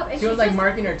got up, and she was like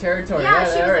marking her territory. Yeah,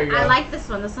 she was like, I like this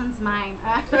one. This one's mine.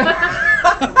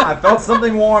 I felt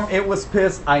something warm. It was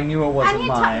piss. I knew it wasn't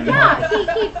mine.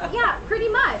 Yeah, pretty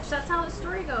much. That's how the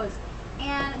story goes.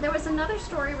 And there was another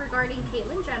story regarding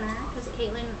Caitlyn Jenner, because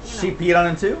Caitlyn, She peed on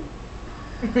him too?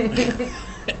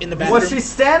 In the bathroom? Was she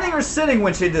standing or sitting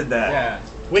when she did that? Yeah.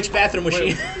 Which bathroom was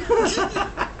she?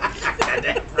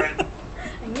 I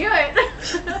knew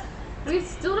it. We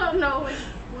still don't know which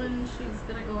one she's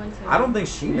gonna go into. I don't think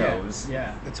she knows.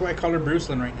 Yeah. That's why I call her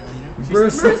Brucelyn right now, you know?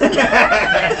 Bruce.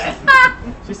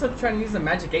 She's still trying to use the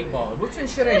magic 8 ball. Which one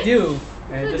should I do?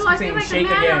 And She's just like, saying like shake a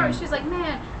man, again. or she's like,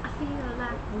 man, I feel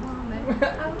like a woman.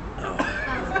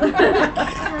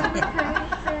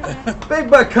 Big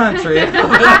Butt Country.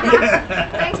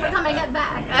 Thanks for coming it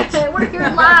back. We're here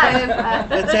live.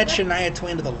 Let's add Shania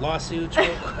Twain to the lawsuits.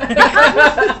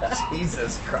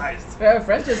 Jesus Christ.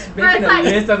 Fred's just making a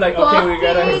list of like, okay, we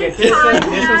gotta get this one.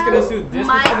 This one's gonna sue. This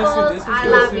one's gonna sue. This one's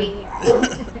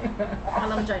gonna sue. I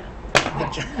love vagina.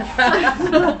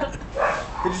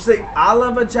 Did you say I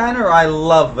love vagina or I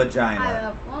love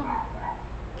vagina?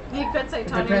 You could say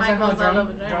Tony Depends on Michael's I how love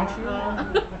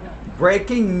vagina.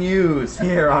 Breaking news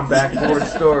here on Porch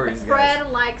Stories, guys. Fred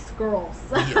likes girls.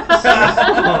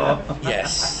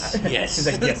 Yes. Yes. She's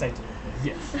like, yes, I do.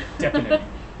 Yes, definitely.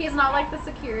 He's not like the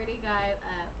security guy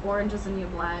at Orange is the New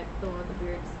Black, the one with the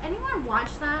beard. Does anyone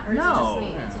watch that? Or No. is it just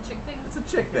me? It's a chick thing? It's a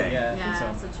chick thing. Yeah,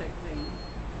 Yeah, it's a chick thing.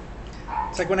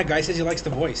 It's like when a guy says he likes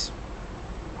The Voice.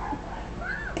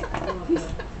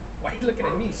 Why are you looking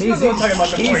at me? He's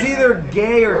either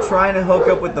gay or trying to hook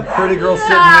up with the pretty girl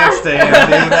sitting next to him,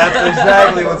 dude. That's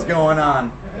exactly what's going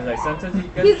on. Like, sometimes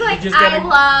He's like, I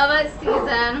love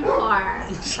season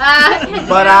 4.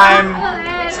 But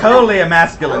I'm totally a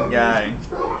masculine guy.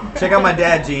 Check out my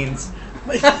dad jeans.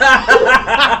 He's like,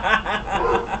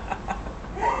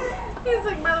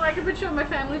 by the way, I can put you on my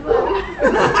family plan.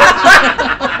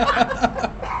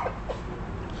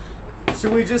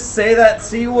 Should we just say that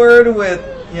C word with,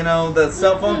 the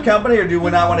cell phone company, or do we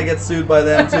not want to get sued by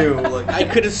them too? Like, I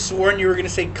could have sworn you were going to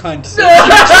say cunt.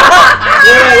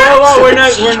 Whoa, we're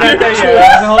not there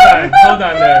yet. Hold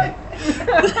on there.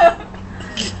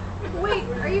 Wait,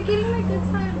 are you getting my good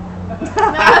side?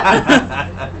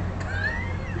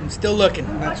 I'm still looking.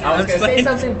 I was going to say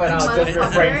something, but I'll just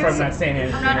refrain from not saying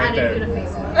anything. I'm not right adding you there. to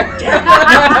Facebook.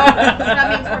 That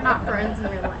means we're not friends in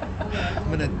real life. I'm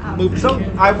going to move So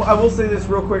I will say this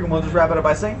real quick, and we'll just wrap it up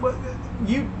by saying,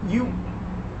 you.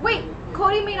 Wait,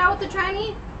 Cody made out with the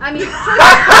tranny? I mean,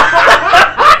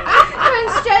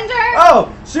 transgender?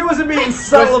 Oh, she wasn't being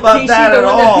subtle about that at That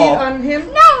all. peed on him?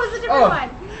 No, it was a different one.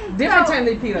 Different time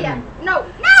they peed on him. No.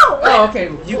 Oh, okay.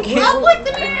 You Up can't. with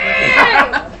the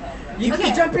name. You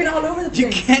keep jumping all over the place. You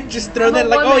can't just throw that I'm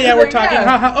like, a oh yeah, we're woman, talking.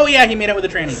 yeah. Haha. Oh yeah, he made out with a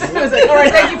tranny. I was like, all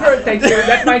right, thank you.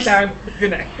 That's my time. Good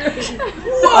night.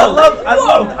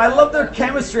 I love their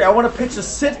chemistry. I want to pitch a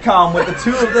sitcom with the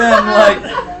two of them like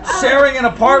sharing an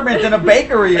apartment in a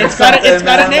bakery. It's got a name.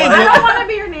 I don't want to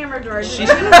be your neighbor, George. I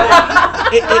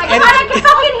can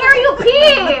fucking hear you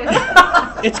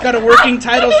pee. It's got a working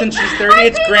title since she's 30.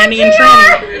 It's Granny and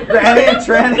Tranny. Granny and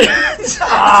Tranny.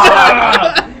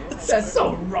 That's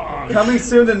so wrong. Coming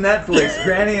soon to Netflix.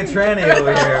 Granny and Tranny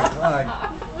over here.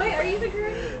 Fuck. Wait, are you the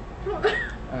granny?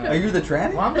 Are you the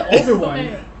Tranny? Well, I'm the older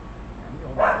one.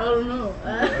 I don't know.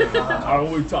 How are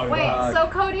we talking Wait, about? so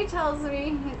Cody tells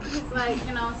me, he's like,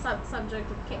 subject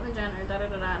of Caitlyn Jenner,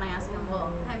 da-da-da-da, and I ask him,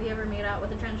 well, have you ever made out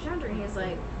with a transgender? And he's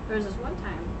like, there was this one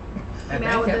time. I made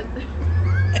out with a...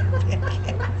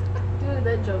 Dude,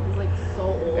 that joke is like so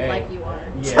old, like you are.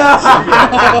 Yeah. It's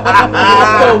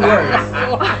so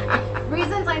worse.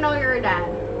 Reasons I know you're a dad.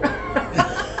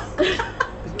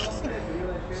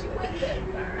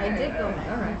 I did go back.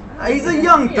 Alright. He's a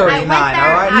young 39, there,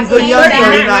 alright? He's I a young came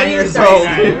 39 years old.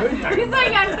 He's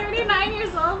like, I'm 39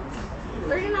 years old.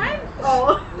 39?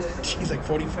 Oh. She's like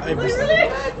 45 or Really?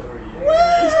 something.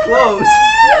 He's close.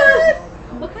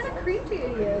 What kind of creepy he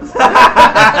is? Is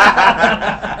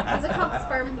it called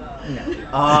sperm?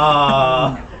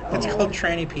 It's called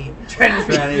tranny pee.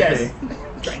 Tranny Yes. pee.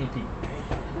 Tranny pee.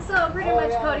 So pretty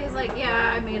much Cody's like,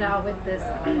 yeah, I made out with this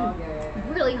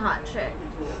really hot chick.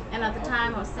 And at the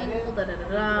time I was single,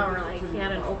 da-da-da-da, or like he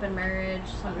had an open marriage,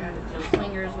 something with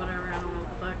swingers, whatever, I don't know what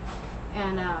the fuck.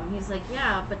 And he's like,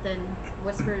 yeah, but then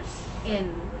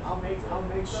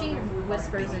she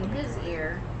whispers in his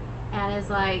ear and is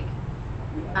like,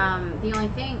 The only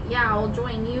thing, yeah, I'll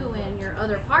join you and your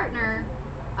other partner,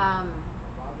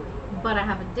 but I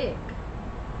have a dick.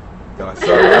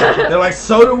 They're like,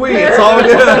 so do we. It's all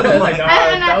good. I'm like,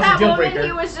 and at that moment,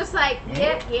 he was just like,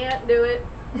 yeah, do it.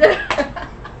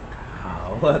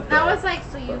 What and I was like,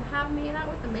 so you have made out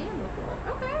with a man before?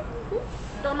 Okay, cool.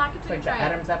 Don't knock it till you try it.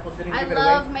 Adam's apple didn't give it I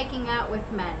love away. making out with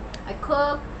men. I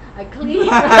cook, I clean.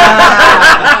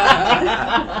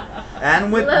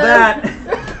 And with that,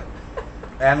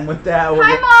 Hi, Mom.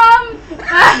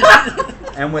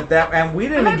 and with that, and we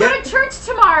didn't I'm gonna go to church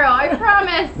tomorrow. I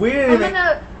promise. We didn't even.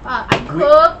 I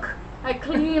cook. I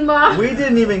clean, Mom. We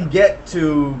didn't even get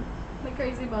to the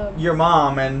crazy mom. Your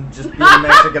mom and just being a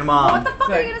Mexican mom. What the fuck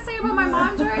are you gonna say about my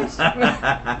mom, George? So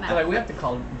like we have to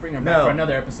bring her back for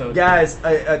another episode. Guys,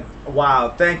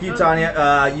 wow! Thank you,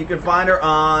 Tonya. You can find her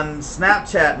on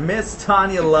Snapchat, Miss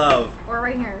Tonya Love. Or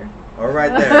right here. Or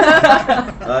right there.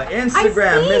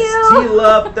 Instagram, Miss T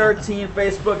Love 13.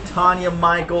 Facebook, Tonya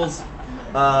Michaels.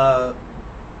 My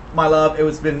love,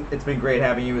 it's been great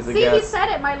having you as a guest. See, he said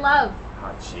it, my love.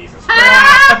 Oh, Jesus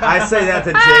Christ. I say that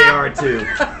to JR too.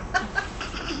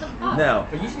 No.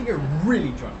 But you should get really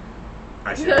drunk.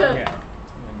 I should. Yeah.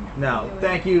 No.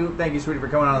 Thank you, sweetie, for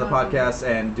coming on the podcast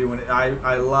and doing it.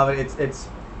 I love it. It's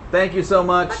thank you so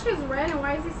much. What is red and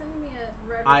why is he sending me a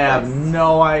red? I have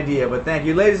no idea, but thank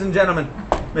you. Ladies and gentlemen,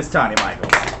 Miss Tonya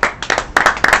Michaels.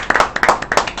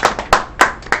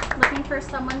 Looking for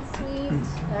someone sweet.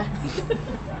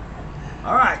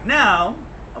 All right, now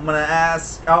I'm gonna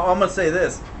say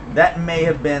this. That may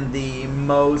have been the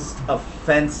most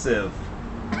offensive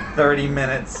 30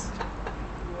 minutes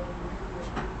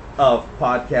of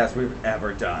podcast we've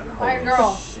ever done. By a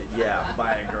girl. Shit. Yeah,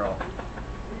 by a girl.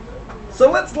 So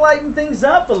let's lighten things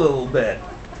up a little bit.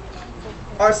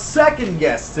 Our second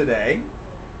guest today,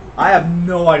 I have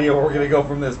no idea where we're gonna go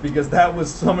from this because that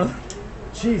was some of the,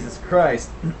 Jesus Christ.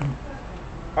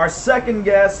 Our second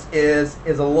guest is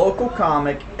a local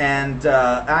comic, and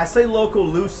I say local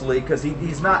loosely because he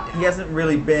hasn't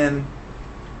really been.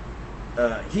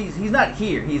 He's not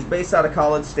here. He's based out of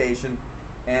College Station,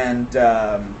 and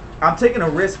I'm taking a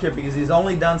risk here because he's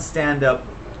only done stand-up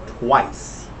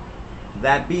twice.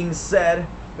 That being said,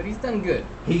 but he's done good.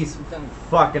 He's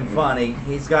fucking funny.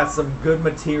 He's got some good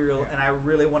material, and I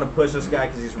really want to push this guy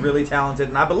because he's really talented,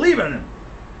 and I believe in him.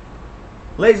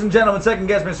 Ladies and gentlemen, second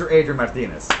guest, Mr. Adrian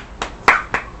Martinez.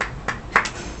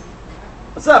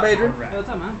 What's up, Adrian? Hey, what's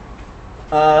up, man?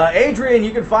 Adrian,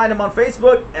 you can find him on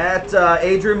Facebook at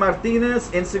Adrian Martinez,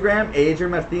 Instagram,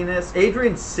 Adrian Martinez,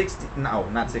 Adrian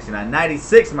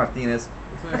 96 Martinez,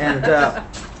 and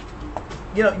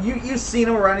you've seen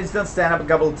him around. He's done stand up a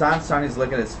couple of times. Tony's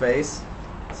looking at his face.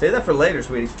 Say that for later,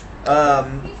 sweetie. He's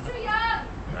too young.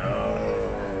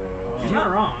 No. You're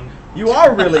not wrong. You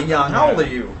are really young. How old are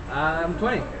you? I'm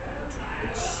 20.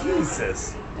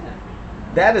 Jesus. Yeah.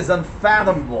 That is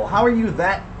unfathomable. How are you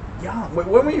that young? Wait,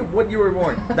 when you were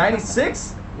born?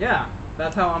 96? Yeah,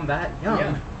 that's how I'm that young.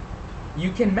 Yeah.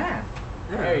 You can math.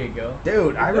 Yeah. There you go.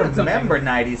 Dude, I doing remember something.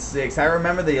 96. I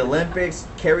remember the Olympics.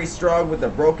 Kerry Strug with the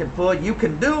broken foot. You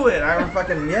can do it. I remember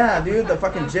fucking, yeah, dude, the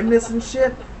fucking gymnasts and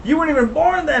shit. You weren't even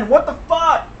born then. What the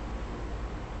fuck?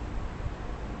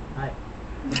 Hi.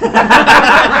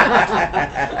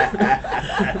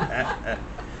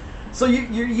 So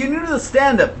you're new to the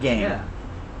stand-up game. Yeah.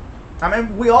 I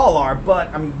mean, we all are, but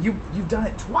I mean, you've done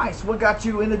it twice. What got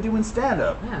you into doing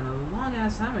stand-up? Man, a long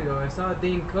ass time ago, I saw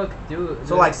Dane Cook do.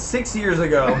 So like 6 years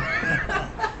ago.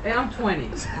 Hey, I'm 20.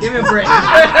 Give me a break.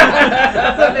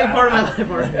 That's a big part of my life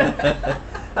already.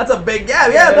 That's a big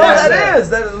gap. Yeah, no, that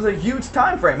is. That is a huge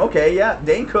time frame. Okay, yeah,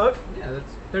 Dane Cook. Yeah,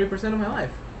 that's 30% of my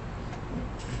life.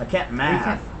 I can't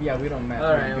math. We don't math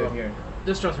All really right, good well, here.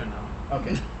 just trust me now.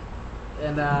 Okay.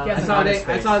 And He has I an saw honest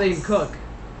face. Dane Cook.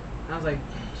 And I was like,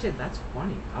 shit, that's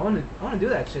funny. I want to do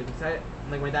that shit because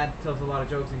my dad tells a lot of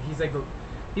jokes and he's like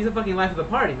he's a fucking life of the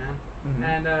party, man. Mhm.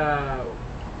 And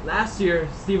last year,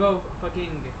 Steve-O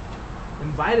fucking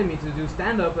invited me to do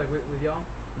stand up like with y'all.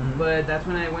 Mhm. But that's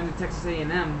when I went to Texas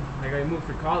A&M. Like I moved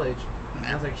for college. And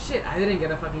I was like, shit, I didn't get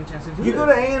a fucking chance to do You this. go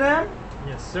to A&M?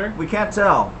 Yes, sir. We can't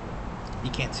tell. You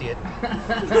can't see it.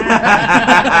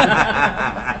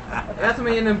 That's some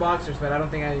A&M boxers, but I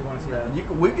don't think I want to see that.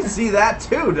 We can see that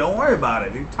too. Don't worry about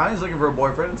it, dude. Tiny's looking for a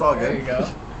boyfriend. It's all There good. you go.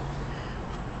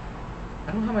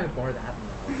 I don't have my bar that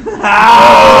low.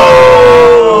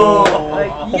 Oh!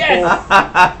 Like, yes!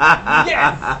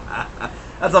 Yes!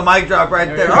 That's a mic drop right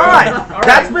There there. you All go. right. All right.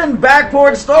 That's been Back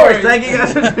Porch Stories. Thank you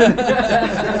guys.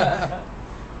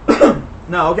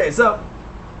 No, okay. So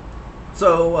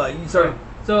you started.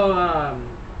 So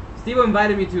Steve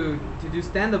invited me to do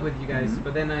stand up with you guys,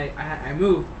 but then I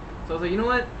moved, so So I was like, you know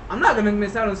what? I'm not gonna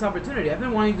miss out on this opportunity. I've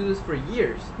been wanting to do this for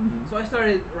years. Mm-hmm. So I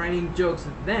started writing jokes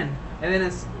then. And then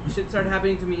as shit started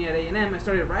happening to me at A&M, I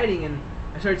started writing and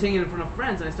I started taking it in front of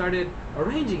friends and I started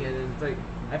arranging it. And it's like,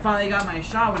 I finally got my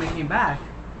shot when I came back.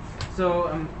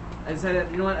 So I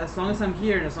said, you know what? As long as I'm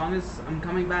here and as long as I'm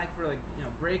coming back for like, you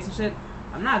know, breaks and shit,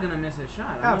 I'm not gonna miss a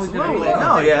shot. I'm Absolutely.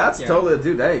 No, yeah, that's totally,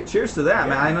 dude. Hey, cheers to that,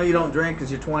 man. I know you don't drink because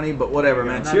you're 20, but whatever,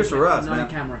 man. Cheers for us, man. Not on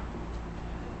camera.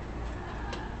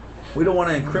 We don't want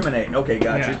to incriminate. Okay,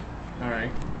 got you. All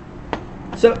right.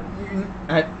 So,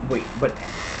 wait, but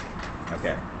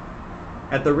okay.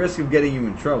 At the risk of getting you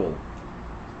in trouble,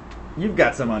 you've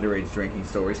got some underage drinking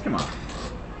stories. Come on.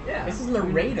 Yeah. This is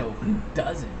Laredo. Who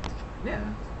doesn't? Yeah.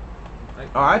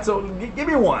 All right, so give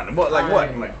me one. What, like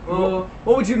what? Like, well,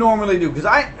 what would you normally do? Because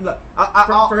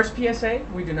First PSA: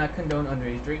 we do not condone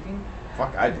underage drinking.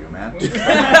 Fuck, I do, man.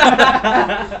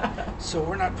 So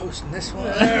we're not posting this one.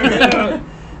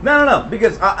 No.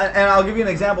 Because and I'll give you an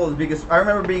example. Is because I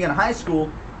remember being in high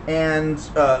school, and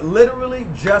literally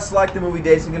just like the movie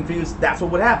Dazed and Confused, that's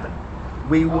what would happen.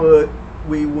 We would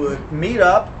meet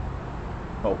up.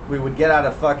 Oh, we would get out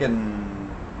of fucking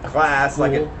class,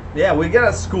 School. we get out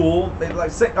of school. They'd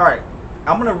like say, all right,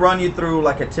 I'm gonna run you through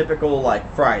like a typical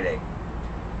like Friday.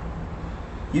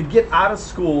 You'd get out of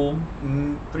school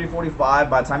 3:45.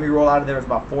 By the time you roll out of there, it's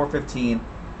about 4:15,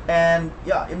 and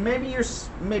yeah, maybe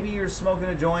you're smoking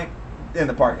a joint in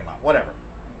the parking lot, whatever.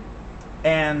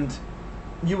 And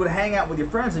you would hang out with your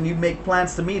friends, and you'd make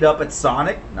plans to meet up at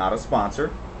Sonic, not a sponsor.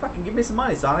 Fucking give me some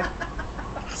money, Sonic.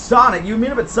 Sonic, you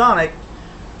meet up at Sonic.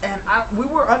 And we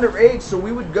were underage, so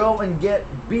we would go and get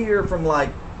beer from like.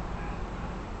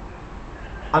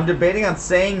 I'm debating on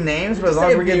saying names, but as long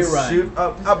as we're getting sued,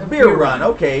 a beer run,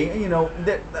 okay, you know,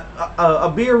 a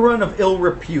beer run of ill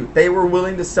repute. They were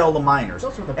willing to sell the minors.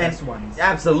 Those were the best ones.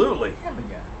 Absolutely.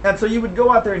 Yeah. And so you would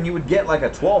go out there and you would get like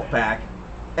a 12-pack,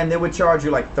 and they would charge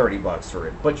you like $30 for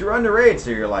it. But you're underage,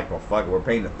 so you're like, well, fuck it, we're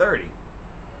paying the $30.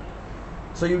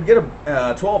 So you get a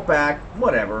 12-pack,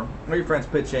 whatever, or your friends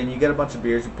pitch in, you get a bunch of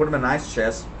beers, you put them in a nice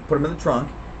chest, put them in the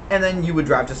trunk, and then you would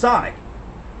drive to Sonic.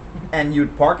 And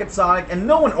you'd park at Sonic, and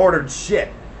no one ordered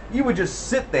shit. You would just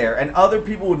sit there, and other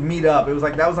people would meet up. It was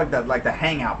like, that was like the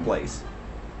hangout place.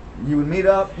 You would meet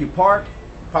up, you park,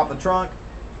 pop the trunk,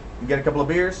 you get a couple of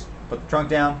beers, put the trunk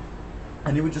down,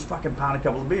 and you would just fucking pound a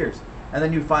couple of beers. And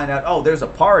then you'd find out, oh, there's a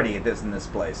party at this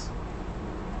place.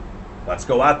 Let's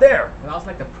go out there. That was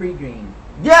like the pregame.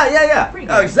 Yeah. Pre-game.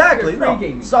 Exactly. No,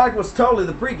 Pre-gaming. Sonic was totally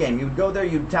the pregame. You would go there,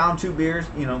 you'd down 2 beers,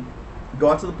 you know,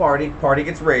 go out to the party. Party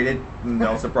gets raided.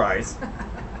 No surprise.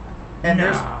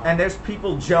 And there's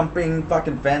people jumping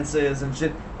fucking fences and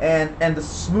shit. And the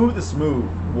smoothest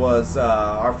move was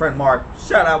our friend Mark.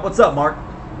 Shout out. What's up, Mark?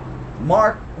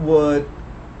 Mark would,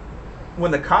 when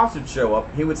the cops would show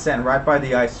up, he would stand right by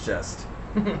the ice chest.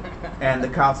 And the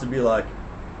cops would be like,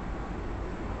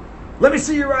 let me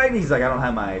see your ID. He's like, I don't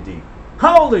have my ID.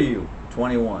 How old are you?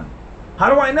 21. How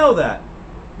do I know that?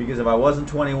 Because if I wasn't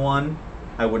 21,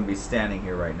 I wouldn't be standing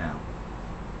here right now.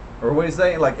 Or what do you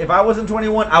say? Like, if I wasn't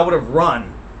 21, I would have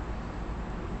run.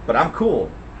 But I'm cool.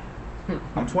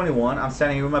 I'm 21. I'm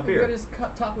standing here with my beer. You gotta just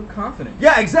talk with confidence.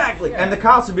 Yeah, exactly. Yeah. And the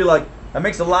cops would be like, that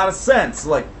makes a lot of sense.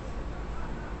 Like,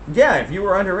 yeah, if you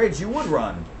were underage, you would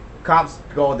run. Cops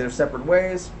go their separate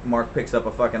ways. Mark picks up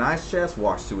a fucking ice chest,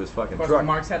 walks to his fucking truck.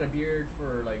 Mark's had a beard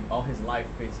for like all his life,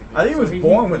 basically. I think he was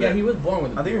born with it. Yeah, he was born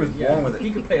with it. I think he was born with it.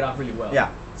 He could play it off really well.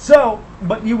 Yeah. So,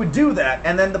 but you would do that,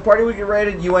 and then the party would get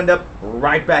raided, you end up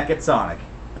right back at Sonic.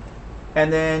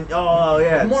 And then, oh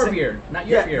yeah. More beer. Not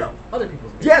your beer. No. Other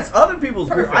people's beer. Yes, other people's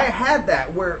Perfect. beer. I had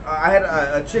that where I had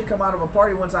a chick come out of a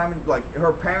party one time, and like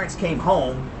her parents came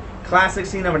home. Classic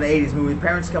scene of an 80s movie.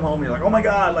 Parents come home, and you're like, oh my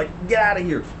god, like, get out of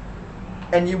here.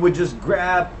 And you would just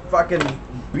grab fucking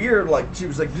beer, like, she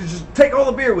was like, just take all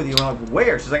the beer with you. And I'm like,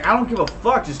 where? She's like, I don't give a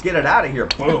fuck, just get it out of here.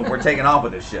 Boom, we're taking off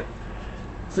with this shit.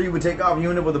 So you would take off, you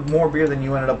end up with more beer than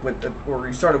you ended up with, or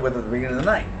you started with at the beginning of the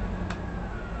night.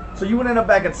 So you would end up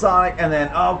back at Sonic, and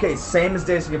then, oh, okay, same as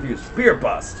Dazed and Confused, beer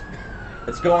bust.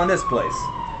 Let's go on this place.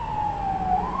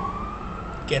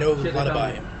 Ghetto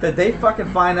lullaby. Did they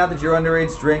fucking find out that you're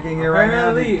underage drinking here right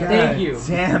now? Thank you.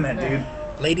 Damn it, dude.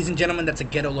 Ladies and gentlemen, that's a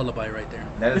ghetto lullaby right there.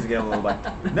 That is a ghetto lullaby.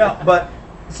 No, but,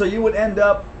 so you would end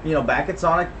up, you know, back at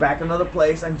Sonic, back another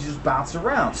place, and you just bounce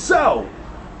around. So,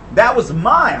 that was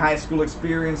my high school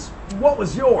experience. What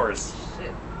was yours?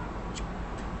 Shit.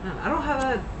 Man, I don't have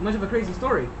that much of a crazy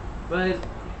story, but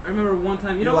I remember one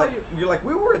time, you're like,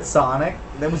 we were at Sonic.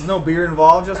 There was no beer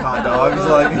involved, just hot dogs.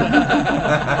 Like,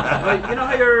 like, you know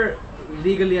how you're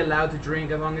legally allowed to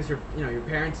drink as long as your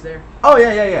parents there? Oh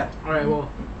yeah. All right, well,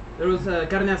 there was a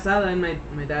carne asada, and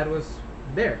my dad was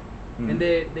there. And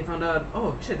they found out,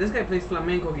 oh shit, this guy plays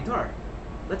flamenco guitar.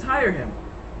 Let's hire him.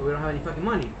 But we don't have any fucking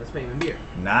money. Let's pay him in beer.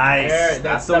 Nice.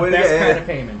 That's the best kind of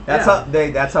payment.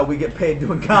 That's how we get paid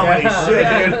doing comedy.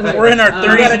 Shit, dude. We're in our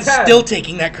 30s and still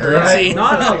taking that currency. Right.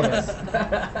 Not all of us.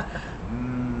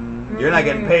 You're not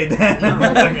getting paid then.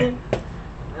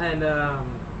 And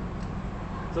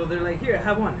so they're like, here,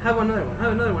 have one, have another one,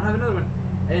 have another one, have another one.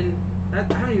 And I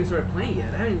haven't even started playing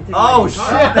yet. I haven't even taken my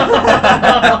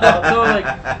guitar. So like,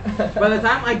 by the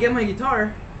time I get my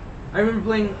guitar, I remember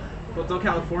playing Hotel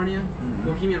California,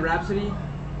 Bohemian Rhapsody,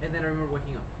 and then I remember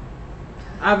waking up.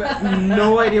 I have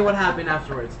no idea what happened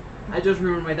afterwards. I just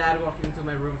remember my dad walking into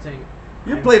my room saying,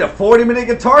 "You played a 40-minute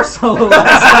guitar solo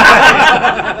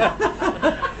last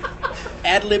night."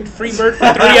 Ad-libbed Freebird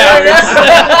for 3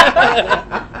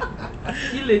 hours.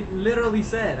 He literally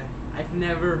said, I've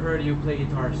never heard you play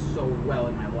guitar so well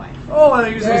in my life. Oh, and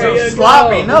you're so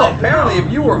sloppy. No, apparently if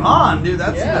you were on, dude,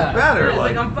 that's even better. It's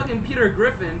like I'm fucking Peter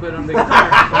Griffin, but on the guitar.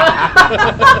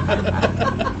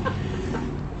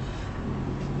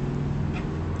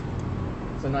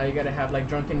 So now you gotta have like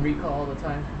drunken recall all the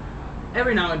time?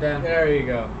 Every now and then. There you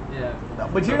go. Yeah.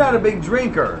 But you're not a big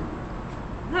drinker.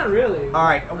 Not really. All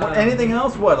right. Anything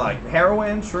else? What, like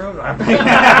heroin, shrooms?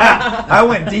 I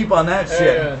went deep on that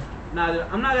shit. Nah,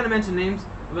 I'm not gonna mention names,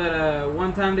 but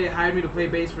one time they hired me to play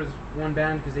bass for one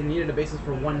band because they needed a bassist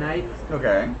for one night.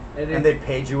 Okay. And they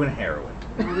paid you in heroin.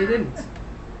 No, they didn't.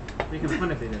 They can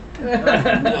fun if they did.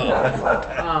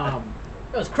 That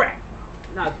was crack.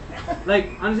 Nah, like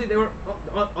honestly, they were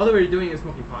all they were doing is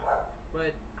smoking pot.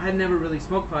 But I had never really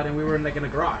smoked pot, and we were in a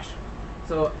garage,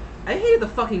 so I hated the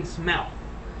fucking smell.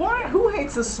 What? Who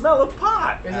hates the smell of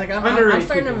pot? It's like I'm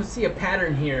starting to see a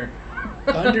pattern here.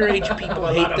 Underage people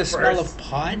hate the smell of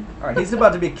pot? All right, he's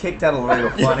about to be kicked out of Laredo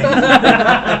Funny.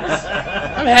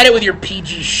 I've had it with your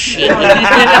PG shit.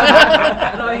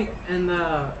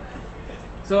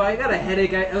 So I got a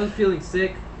headache. I was feeling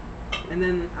sick, and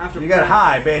then after you got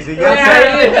high, basically. You got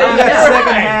yeah,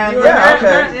 secondhand. Yeah,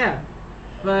 okay. Yeah.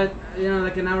 But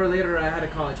like an hour later, I had a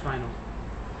college final.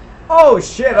 Oh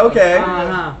shit! Okay.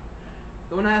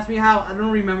 Don't ask me how. I don't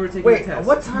remember taking the test.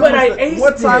 What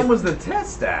time was the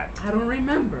test at? I don't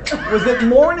remember. Was it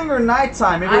morning or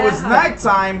nighttime? If it was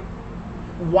nighttime,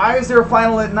 why is there a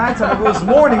final at nighttime? If it was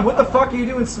morning, what the fuck are you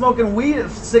doing smoking weed at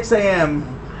 6 a.m.?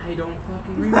 I don't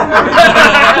fucking remember.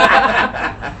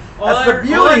 That's the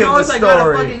beauty of the story. I got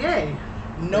a fucking A.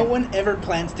 No one ever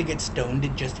plans to get stoned.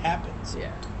 It just happens.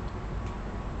 Yeah.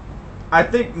 I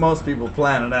think most people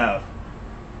plan it out.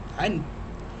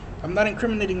 I'm not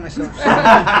incriminating myself.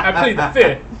 I plead the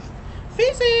fifth.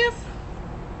 Fifth.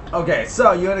 Okay,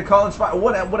 so you had a college final.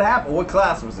 What happened? What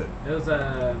class was it? It was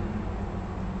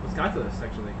calculus,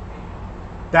 actually.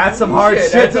 That's some hard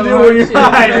shit to do when you're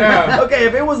high. Okay,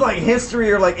 if it was like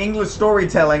history or like English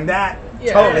storytelling, that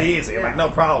totally easy. Like no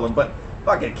problem. But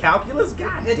fucking calculus,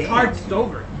 god it's damn. hard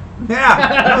over.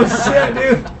 Yeah, no shit,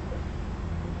 dude.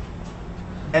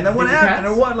 And then what happened?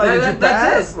 Or what? Like, did you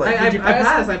pass? I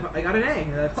passed. I got an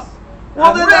A.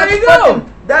 Well, then there you go.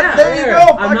 There you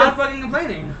go. I'm not fucking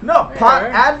complaining. No, pot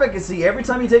advocacy. Every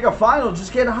time you take a final,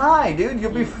 just get high, dude.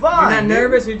 You'll be fine. You're not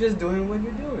nervous. You're just doing what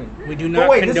you're doing. We do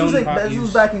not condone pot this use.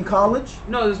 was back in college?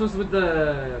 No, this was with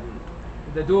the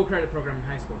dual credit program in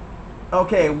high school.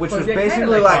 Okay, which was yeah,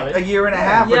 basically like a year and a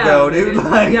half Yeah, ago, dude.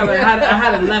 but I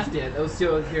hadn't left yet. I was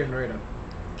still here in Laredo.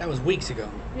 That was weeks ago.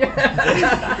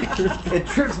 It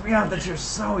trips me out that you're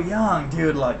so young,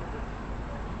 dude. Like,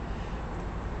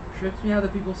 trips me out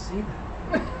that people say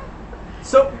that.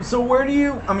 so where do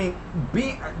you? I mean,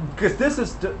 because this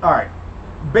is all right.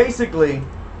 Basically,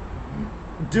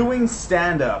 doing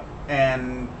stand up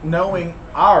and knowing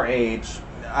our age,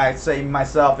 I say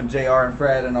myself and JR and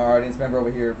Fred and our audience member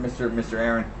over here, Mr.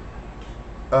 Aaron.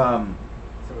 So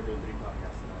we're doing 3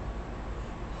 podcasts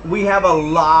now. We have a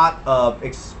lot of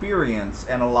experience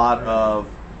and a lot of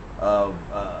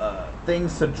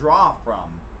things to draw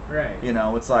from. Right. You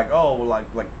know, it's like, oh, like,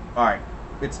 all right,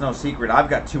 it's no secret. I've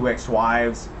got 2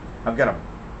 ex-wives. I've got a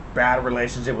bad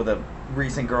relationship with a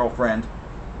recent girlfriend.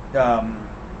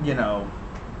 You know,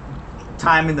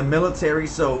 time in the military.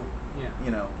 So,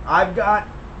 you know, I've got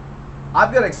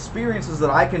experiences that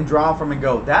I can draw from and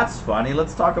go, that's funny.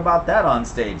 Let's talk about that on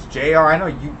stage. JR, I know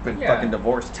you've been fucking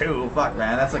divorced too. Fuck,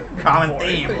 man, that's a common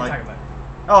theme. Like,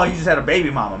 oh, you just had a baby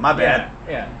mama. My bad.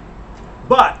 Yeah.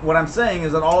 But what I'm saying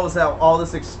is that all of us have all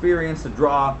this experience to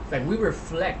draw. It's like we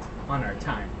reflect on our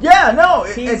time. Yeah, no,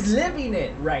 He's living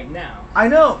it right now. I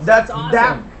know That's awesome.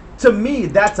 that to me,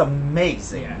 that's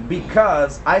amazing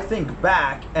because I think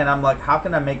back and I'm like, how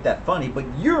can I make that funny? But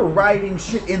you're writing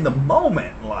shit in the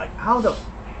moment. Like, how does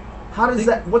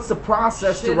that? What's the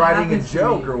process to writing a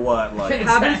joke or what? Like, it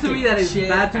happens to me that it's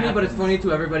bad to me, but it's funny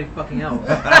to everybody fucking else.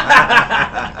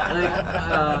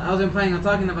 I wasn't planning on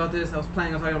talking about this. I was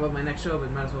planning on talking about my next show, but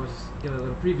might as well just give it a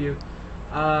little preview.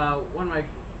 One of my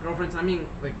girlfriends.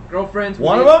 Girlfriends.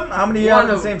 One of them? How many at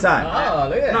the same time? Oh,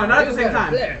 look at that. No, not at the same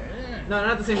time. No,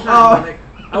 not at the same time. Like,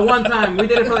 at one time, we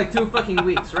did it for like 2 fucking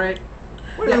weeks, right?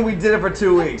 What do you mean we did it for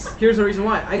 2 weeks? Here's the reason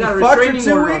why. I got a restraining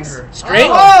order on her. Straight?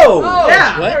 Oh!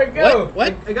 Yeah! What? There we go.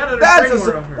 What? I got a restraining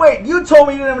order on her. Wait, you told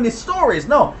me you didn't have any stories.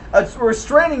 No, a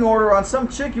restraining order on some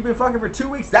chick you've been fucking for 2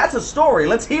 weeks. That's a story.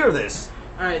 Let's hear this.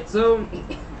 Alright, so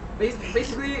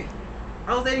basically,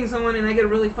 I was dating someone and I get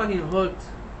really fucking hooked.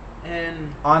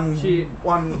 And On she...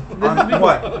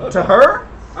 what? To her?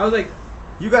 I was like...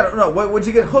 You got no. What'd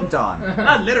you get hooked on?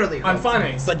 Not literally. On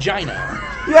phonics. Vagina.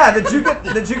 Yeah. Did you get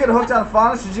hooked on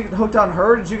phonics? Did you get hooked on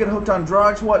her? Did you get hooked on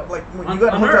drugs? What? Like you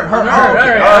got hooked on her? On her. Oh,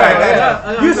 okay. All All right.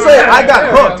 right. You say I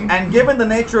got hooked, and given the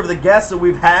nature of the guests that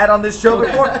we've had on this show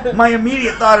before, my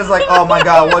immediate thought is like, oh my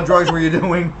god, what drugs were you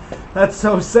doing? That's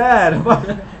so sad.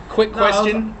 Quick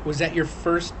question: was that your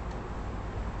first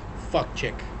fuck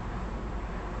chick?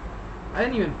 I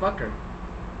didn't even fuck her.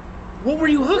 What were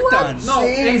you hooked on? No,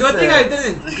 and good thing I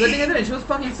didn't. Good thing I didn't. She was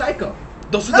fucking psycho.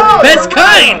 Those are the best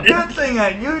kind. Good thing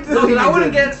you did. No, I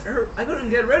wouldn't get her. I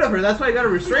couldn't get rid of her. That's why I got a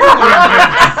restraining order on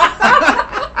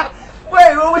her.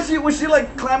 Wait, what was she? Was she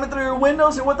like climbing through your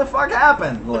windows, or what the fuck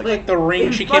happened? Like the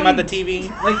ring she came on the TV.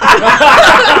 Like,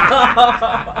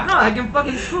 no, like in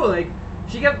fucking school. Like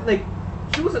she kept like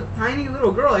she was a tiny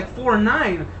little girl, like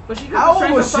 4'9", but she got the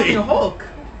strength of fucking Hulk.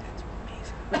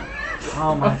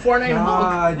 Oh my a 4'9"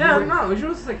 Hulk. Yeah, no, she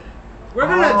was like, we're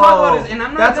gonna talk about this, and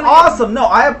I'm not. That's gonna awesome. No,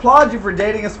 I applaud you for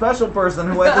dating a special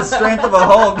person who had the strength of a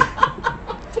Hulk.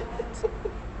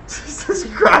 Jesus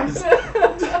Christ.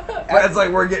 It's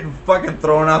like we're getting fucking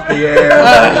thrown off the air.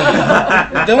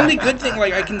 The only good thing,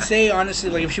 like I can say honestly,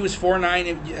 like if she was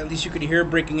 4'9", at least you could hear her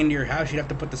breaking into your house. You'd have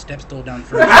to put the step stool down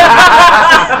first.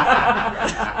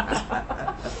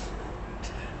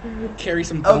 Carry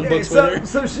some phone books with her.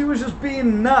 So she was just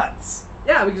being nuts.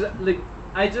 Yeah, because like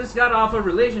I just got off a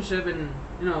relationship, and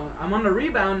you know I'm on the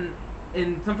rebound,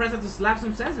 and some friends have to slap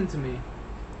some sense into me.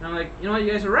 And I'm like, you know what,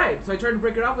 you guys are right. So I tried to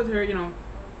break it off with her, you know,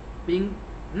 being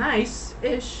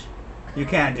nice-ish. You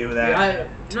can't do that.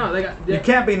 You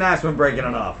can't be nice when breaking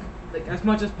it off. Like as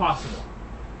much as possible.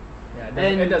 Yeah,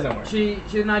 it doesn't work. She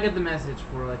did not get the message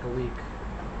for like a week.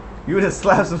 You would have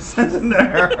slapped some sense into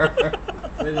her.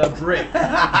 With a brick.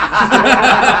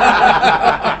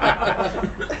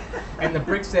 And the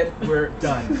brick said, "We're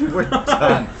done. We're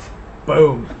done."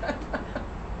 Boom.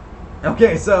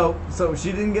 Okay, so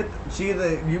she didn't get so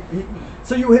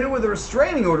you hit her with a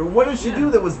restraining order. What did she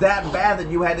do that was that bad that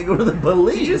you had to go to the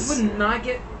police? She just would not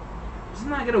get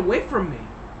away from me.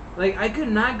 Like I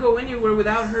could not go anywhere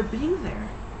without her being there.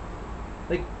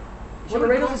 Like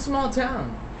Laredo's a small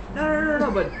town.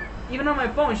 No. But even on my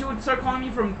phone, she would start calling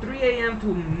me from 3 a.m. to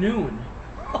noon.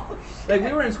 Oh, like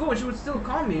we were in school, and she would still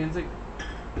call me, and it's like,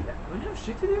 don't you have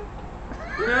shit to do?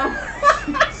 You know?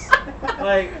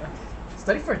 Like,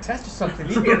 study for a test or something.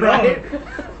 Leave me alone.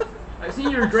 I've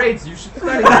seen your grades. You should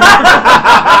study.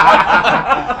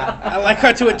 I like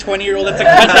how to a 20-year-old it's a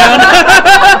cut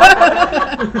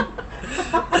down.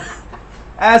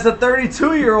 As a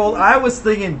 32-year-old, I was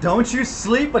thinking, don't you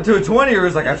sleep? But to a 20-year-old,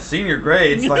 it's like, I've seen your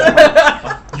grades.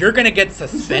 Like, you're going to get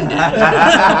suspended.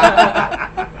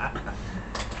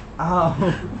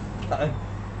 Oh.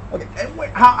 Okay, and wait,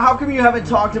 how come you haven't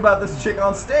talked about this chick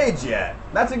on stage yet?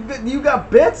 That's a good, you got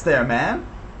bits there, man.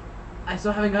 I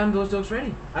still haven't gotten those jokes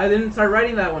ready. I didn't start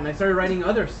writing that one. I started writing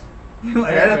others.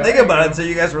 Like, I didn't think about it until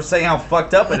you guys were saying how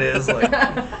fucked up it is. Like,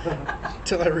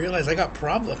 until I realized I got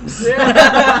problems.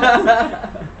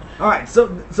 Yeah. All right, so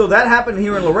that happened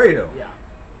here in Laredo. Yeah.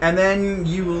 And then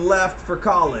you left for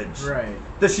college. Right.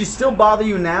 Does she still bother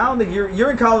you now? That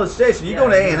you're in College Station. You go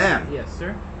to A&M. Yes,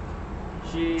 sir.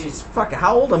 She's fucking.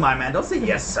 How old am I, man? Don't say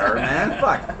yes, sir, man.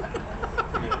 Fuck.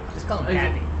 Just call him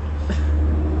Pappy.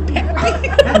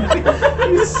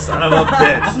 You son of a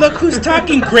bitch. Look who's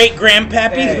talking, great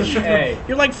grandpappy. Hey.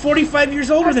 You're like 45 years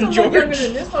older than George.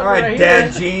 All right,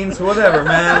 dad jeans, whatever,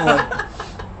 man. Like,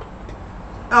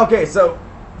 okay, so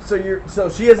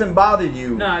she hasn't bothered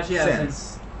you. No, she hasn't.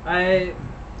 Since.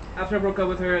 After I broke up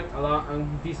with her, a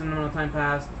decent amount of time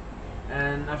passed,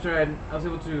 and after I was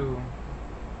able to,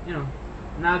 you know,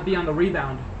 not be on the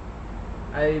rebound.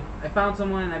 I found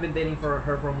someone and I've been dating for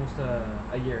her for almost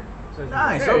a year. So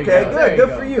nice. Okay.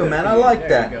 Good for you, man. I like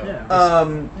that.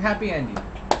 Yeah. Happy ending.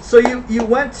 So you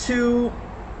went to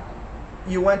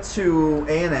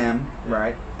A&M,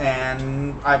 right?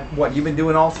 And you've been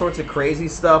doing all sorts of crazy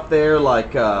stuff there,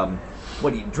 like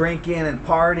what are you drinking and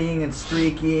partying and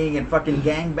streaking and fucking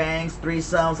gangbangs,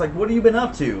 threesomes? Like, what have you been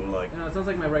up to? Like, it sounds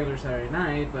like my regular Saturday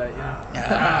night, but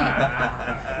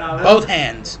both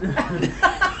hands.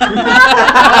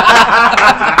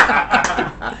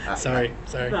 Sorry.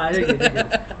 No, you're good.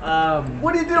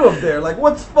 What do you do up there? Like,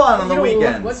 what's fun on the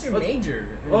weekends? What's your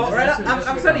major? Well,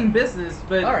 I'm studying business,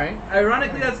 but all right.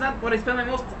 Ironically, that's not what I spend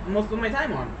most of my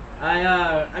time on.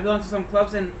 I belong to some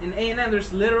clubs, and in A&M,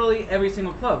 there's literally every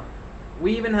single club.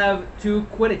 We even have 2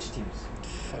 Quidditch teams.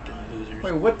 Fucking losers.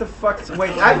 Wait, what the fuck? Wait,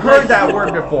 I've heard that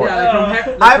word before.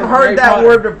 Yeah, I've heard that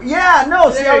word before. Yeah, no,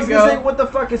 see, I was going to say, what the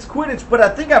fuck is Quidditch? But I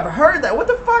think I've heard that. What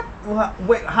the fuck?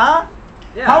 Wait, huh?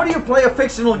 Yeah. How do you play a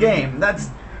fictional game?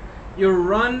 That's... You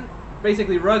run,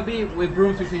 basically, rugby with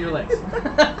brooms between your legs.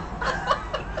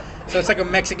 So it's like a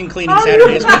Mexican cleaning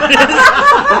Saturday.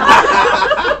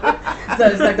 So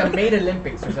it's like the Made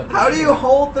Olympics or something. How do you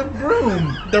hold the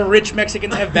broom? The rich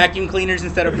Mexicans have vacuum cleaners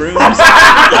instead of brooms.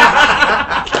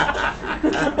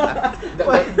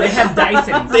 They have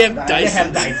Dyson. They have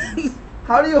Dyson.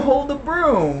 How do you hold the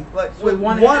broom? Like with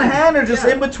one hand or just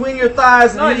in between your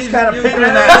thighs and you just kind of finger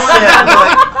grab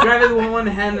that shit? Grab it with one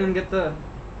hand and get the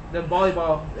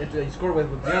volleyball that you score with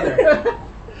the other.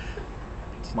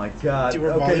 My God. Do you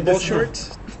wear volleyball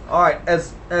shorts? All right,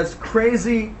 as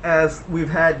crazy as we've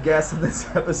had guests in this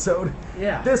episode,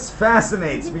 this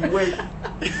fascinates me. Wait,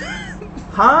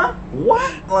 huh?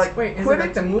 What? Like, wait, is it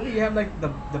like the movie? You have like the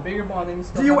bigger ball and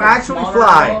do you actually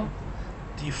fly?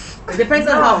 It depends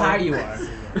on how high you are.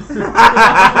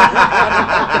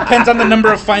 Depends on the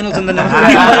number of finals and the number of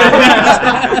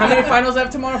How many finals I have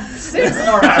tomorrow? 6.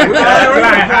 All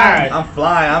right, I'm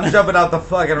flying. I'm jumping out the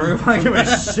fucking roof. I don't give a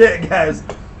shit, guys.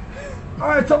 All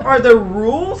right, so are there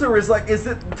rules, or is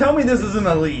it? Tell me this isn't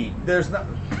a league. There's not.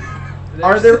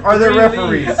 Are there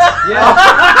referees? Yeah.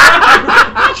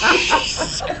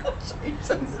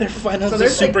 Their finals so are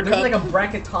there's super like, cup. there's like a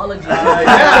bracketology.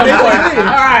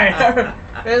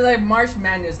 Alright. There's like March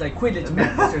Madness, like Quidditch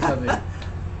Madness or something.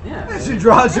 Yeah. She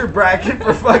draws your bracket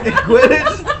for fucking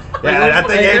Quidditch. Yeah, I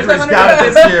think Adrian's got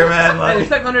it this year, man. There's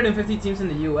like 150 teams in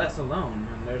the U.S. alone,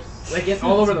 and there's like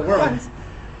all over the world.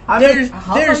 How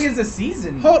long is the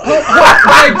season? Hold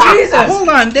Jesus! Hold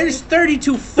on. There's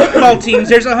 32 football teams.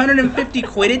 There's 150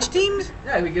 Quidditch teams?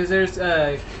 Yeah, because there's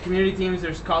community teams,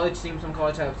 there's college teams. Some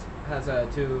college has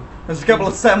 2. There's a couple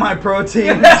of semi-pro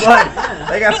teams. Like,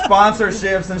 they got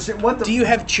sponsorships and shit. What the? Do you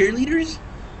have cheerleaders?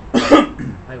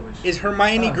 I wish. Is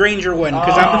Hermione Granger one?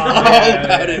 Because I'm all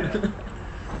about it.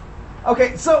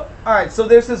 Okay, so all right, so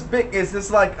there's this big. Is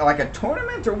this like a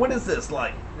tournament or what is this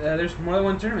like? There's more than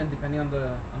one tournament depending on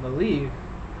the league.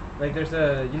 Like there's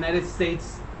a United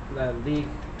States league.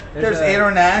 There's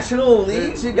international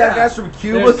leagues. You got guys from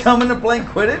Cuba coming to play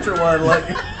Quidditch or what? Like,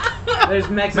 there's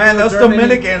Mexico. Man, those Germany.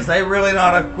 Dominicans, they really know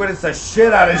how to Quidditch the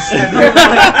shit out of shit.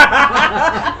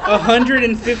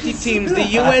 150 teams. The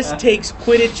U.S. takes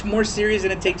Quidditch more serious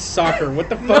than it takes soccer. What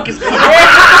the fuck is going on?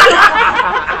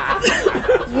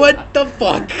 What the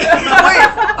fuck? Wait,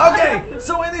 okay.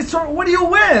 So in these tournaments, what do you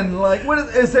win? Like, what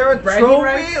is there a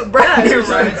trophy? Bragging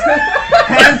rights.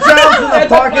 Hand jobs in the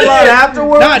parking lot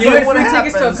afterwards. Nah, you get free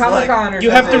tickets to a Comic-Con or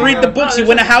you have to read the books. You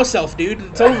win a house elf, dude.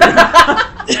 It's over.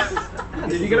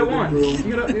 You get a wand.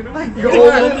 You get a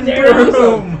golden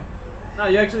broom. No,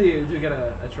 you actually do get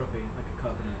a trophy, like a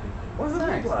cup and everything. What does it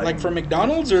look like? Like for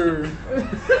McDonald's or?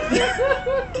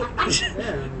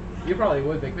 Yeah, you probably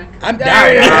would, Big Mac. I'm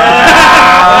down.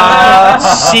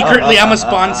 Secretly, I'm a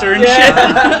sponsor and shit.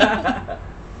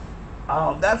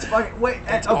 Oh, that's fucking. Wait,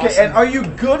 That's okay, awesome. and are you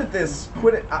good at this?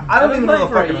 I don't even know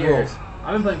the fucking rules.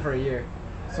 I've been playing for a year.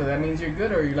 So that means you're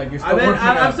good, or you're still working?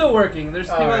 I'm still working. There's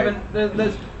people right.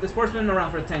 the sport's been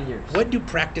around for 10 years. What do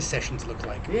practice sessions look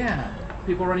like? Yeah.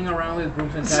 People running around with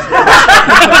brooms and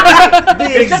tattoos.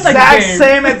 The exact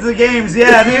same as the games,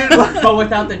 yeah, dude. But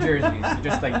without the jerseys,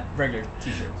 just like regular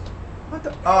t-shirts. What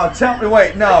the? Oh, tell me.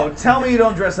 Wait, no. Tell me you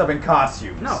don't dress up in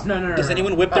costumes. No. Does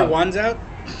anyone whip their wands out?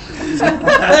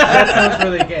 That sounds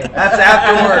really gay. That's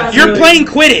afterwards. You're playing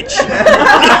Quidditch.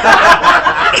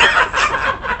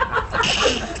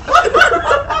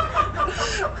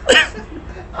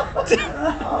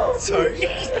 Sorry.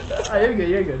 Oh,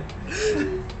 you're good.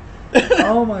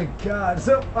 Oh my God.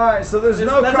 So all right. So there's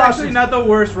no That's costumes. actually not the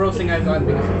worst roasting I've gotten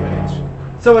because of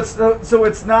Quidditch. So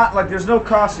it's not like there's no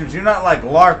costumes. You're not like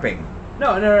LARPing.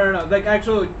 No. Like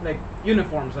actual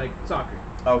uniforms like soccer.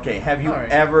 Okay, have you All right.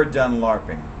 ever done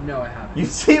LARPing? No, I haven't. You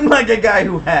seem like a guy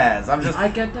who has. I'm just. I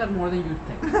get that more than you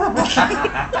think.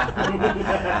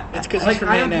 It's because Like he's from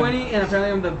I am A&M. 20 and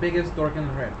apparently I'm the biggest dork in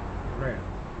the red.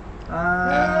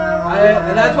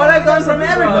 And that's what I've done from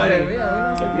everybody.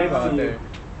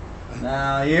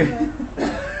 No,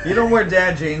 you don't wear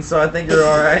dad jeans, so I think you're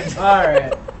all right. All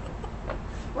right.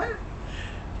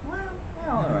 Well,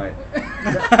 all right.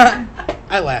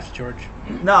 I laughed, George.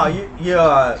 No,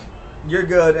 you're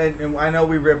good, and I know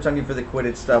we ripped on you for the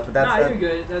Quidditch stuff, but You're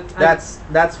good. that's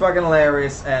fucking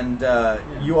hilarious, and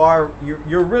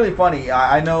you're really funny.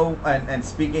 I know, and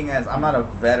speaking as I'm not a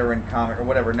veteran comic or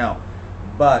whatever, no,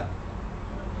 but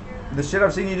the shit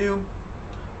I've seen you do,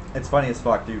 it's funny as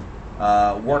fuck, dude.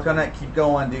 Work on it, keep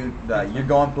going, dude. You're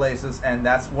going places, and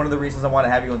that's one of the reasons I want to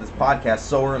have you on this podcast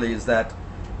so early. Is that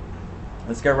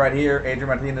this guy right here, Adrian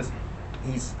Martinez.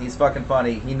 He's fucking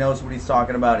funny. He knows what he's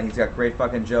talking about, and he's got great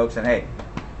fucking jokes. And hey,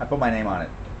 I put my name on it.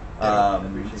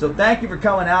 So thank you for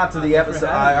coming out to the episode.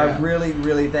 I really,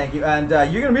 really thank you. And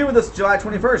you're gonna be with us July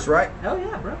 21st, right? Hell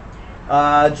yeah, bro.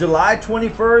 July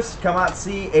 21st, come out and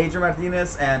see Adrian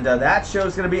Martinez, and that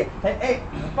show's gonna be. Hey,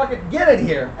 fucking get in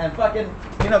here and fucking,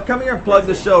 come here and plug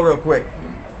the show real quick.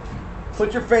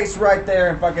 Put your face right there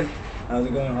and fucking. How's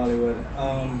it going, Hollywood?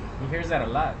 He hears that a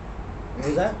lot. What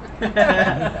was that?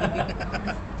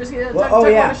 Just talk about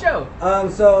the show.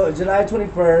 So July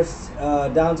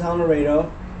 21st, downtown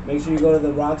Laredo. Make sure you go to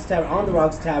the Rocks Tavern, on the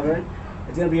Rocks Tavern.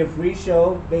 It's gonna be a free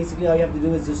show. Basically, all you have to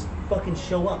do is just fucking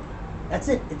show up. That's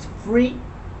it. It's free.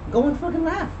 Go and fucking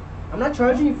laugh. I'm not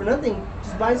charging you for nothing.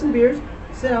 Just buy some beers,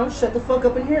 sit down, shut the fuck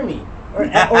up and hear me. Or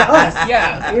us.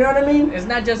 Yeah. You know what I mean? It's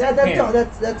not just that's him. all.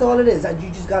 That's all it is. You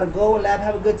just gotta go and laugh,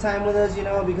 have a good time with us.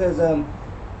 Because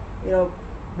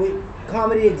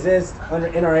comedy exists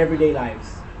in our everyday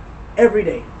lives. Every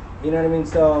day. You know what I mean?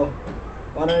 So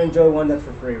why not enjoy one that's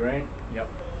for free, right? Yep.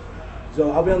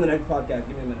 So I'll be on the next podcast.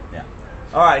 Give me a minute. Yeah.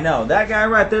 All right, no, that guy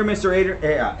right there, Mr.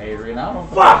 Adrian. I don't know.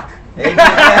 Fuck! Adrian.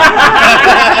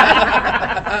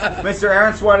 Mr.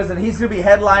 Aaron Suarez, and he's going to be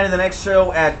headlining the next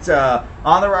show at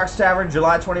On the Rocks Tavern,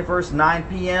 July 21st, 9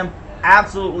 p.m.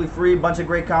 Absolutely free. Bunch of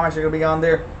great comics are going to be on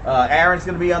there. Aaron's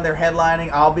going to be on there headlining.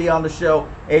 I'll be on the show.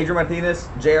 Adrian Martinez,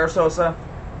 J.R. Sosa.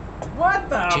 What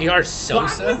the? J.R.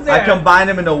 Sosa? Fuck is that? I combined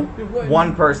them into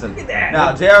one person. Look at that.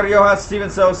 Now, J.R. Riojas, Steven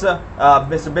Sosa,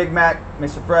 Mr. Big Mac,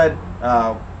 Mr. Fred.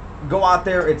 Go out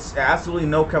there. It's absolutely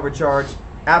no cover charge.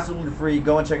 Absolutely free.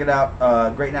 Go and check it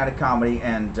out. Great night of comedy.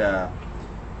 And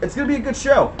it's going to be a good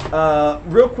show.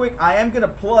 Real quick, I am going to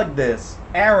plug this.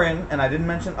 Aaron, and I didn't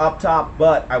mention up top,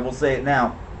 but I will say it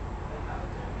now.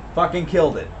 Fucking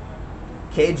killed it.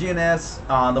 KGNS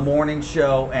on the morning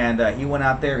show. And he went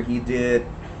out there. He did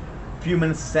a few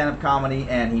minutes of stand-up comedy.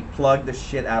 And he plugged the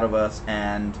shit out of us.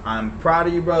 And I'm proud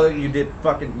of you, brother. You did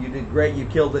great. You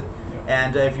killed it.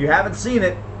 And if you haven't seen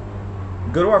it,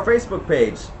 go to our Facebook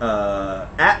page,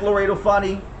 at Laredo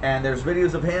Funny, and there's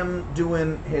videos of him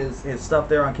doing his stuff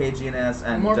there on KGNS.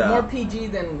 And more PG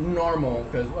than normal,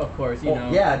 because of course, you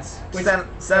know. Yeah, it's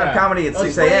stand-up comedy at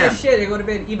 6 funny a.m. as shit, it would have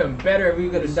been even better if we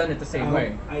could have done it the same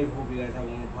way. I hope you guys have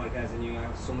one more podcast and you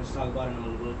have so much to talk about and I'm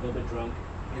a little bit drunk.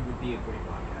 It would be a great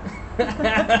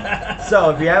podcast. So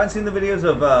if you haven't seen the videos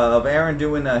of Aaron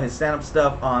doing his stand-up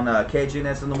stuff on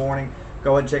KGNS in the morning,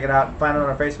 go ahead and check it out. Find it on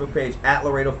our Facebook page, at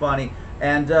Laredo Funny.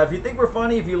 And if you think we're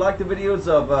funny, if you like the videos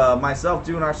of myself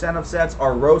doing our stand-up sets,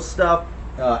 our roast stuff,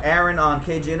 Aaron on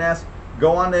KGNS,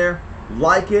 go on there,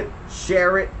 like it,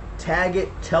 share it, tag it,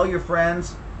 tell your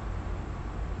friends.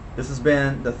 This has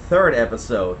been the 3rd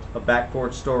episode of Back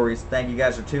Porch Stories. Thank you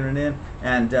guys for tuning in.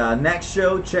 And next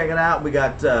show, check it out. We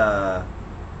got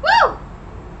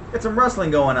some wrestling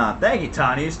going on. Thank you,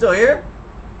 Tonya. You still here?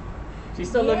 She's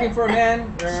still looking for a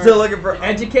man. Still looking for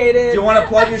educated. Do you want to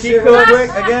plug your shit real quick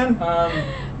again?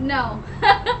 No.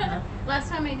 Last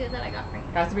time I did that, I got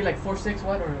pregnant. Has to be like 4'6"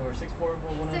 what or 6'4" or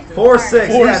 102? 4'6".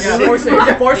 Yeah,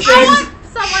 4'6". 4'6".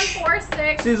 Someone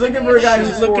 4'6". She's looking for a guy who's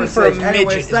She's looking for a midget.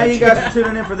 Anyways, thank you guys for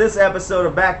tuning in for this episode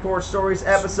of Back Porch Stories,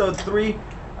 episode 3. You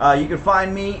can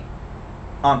find me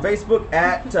on Facebook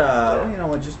at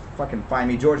just fucking find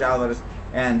me, George Alvarez,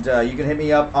 and you can hit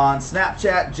me up on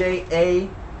Snapchat,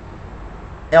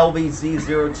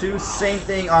 JALVZ02. Same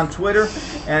thing on Twitter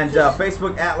and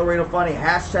Facebook at Laredo Funny,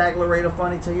 hashtag Laredo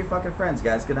Funny. Tell your fucking friends,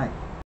 guys. Good night.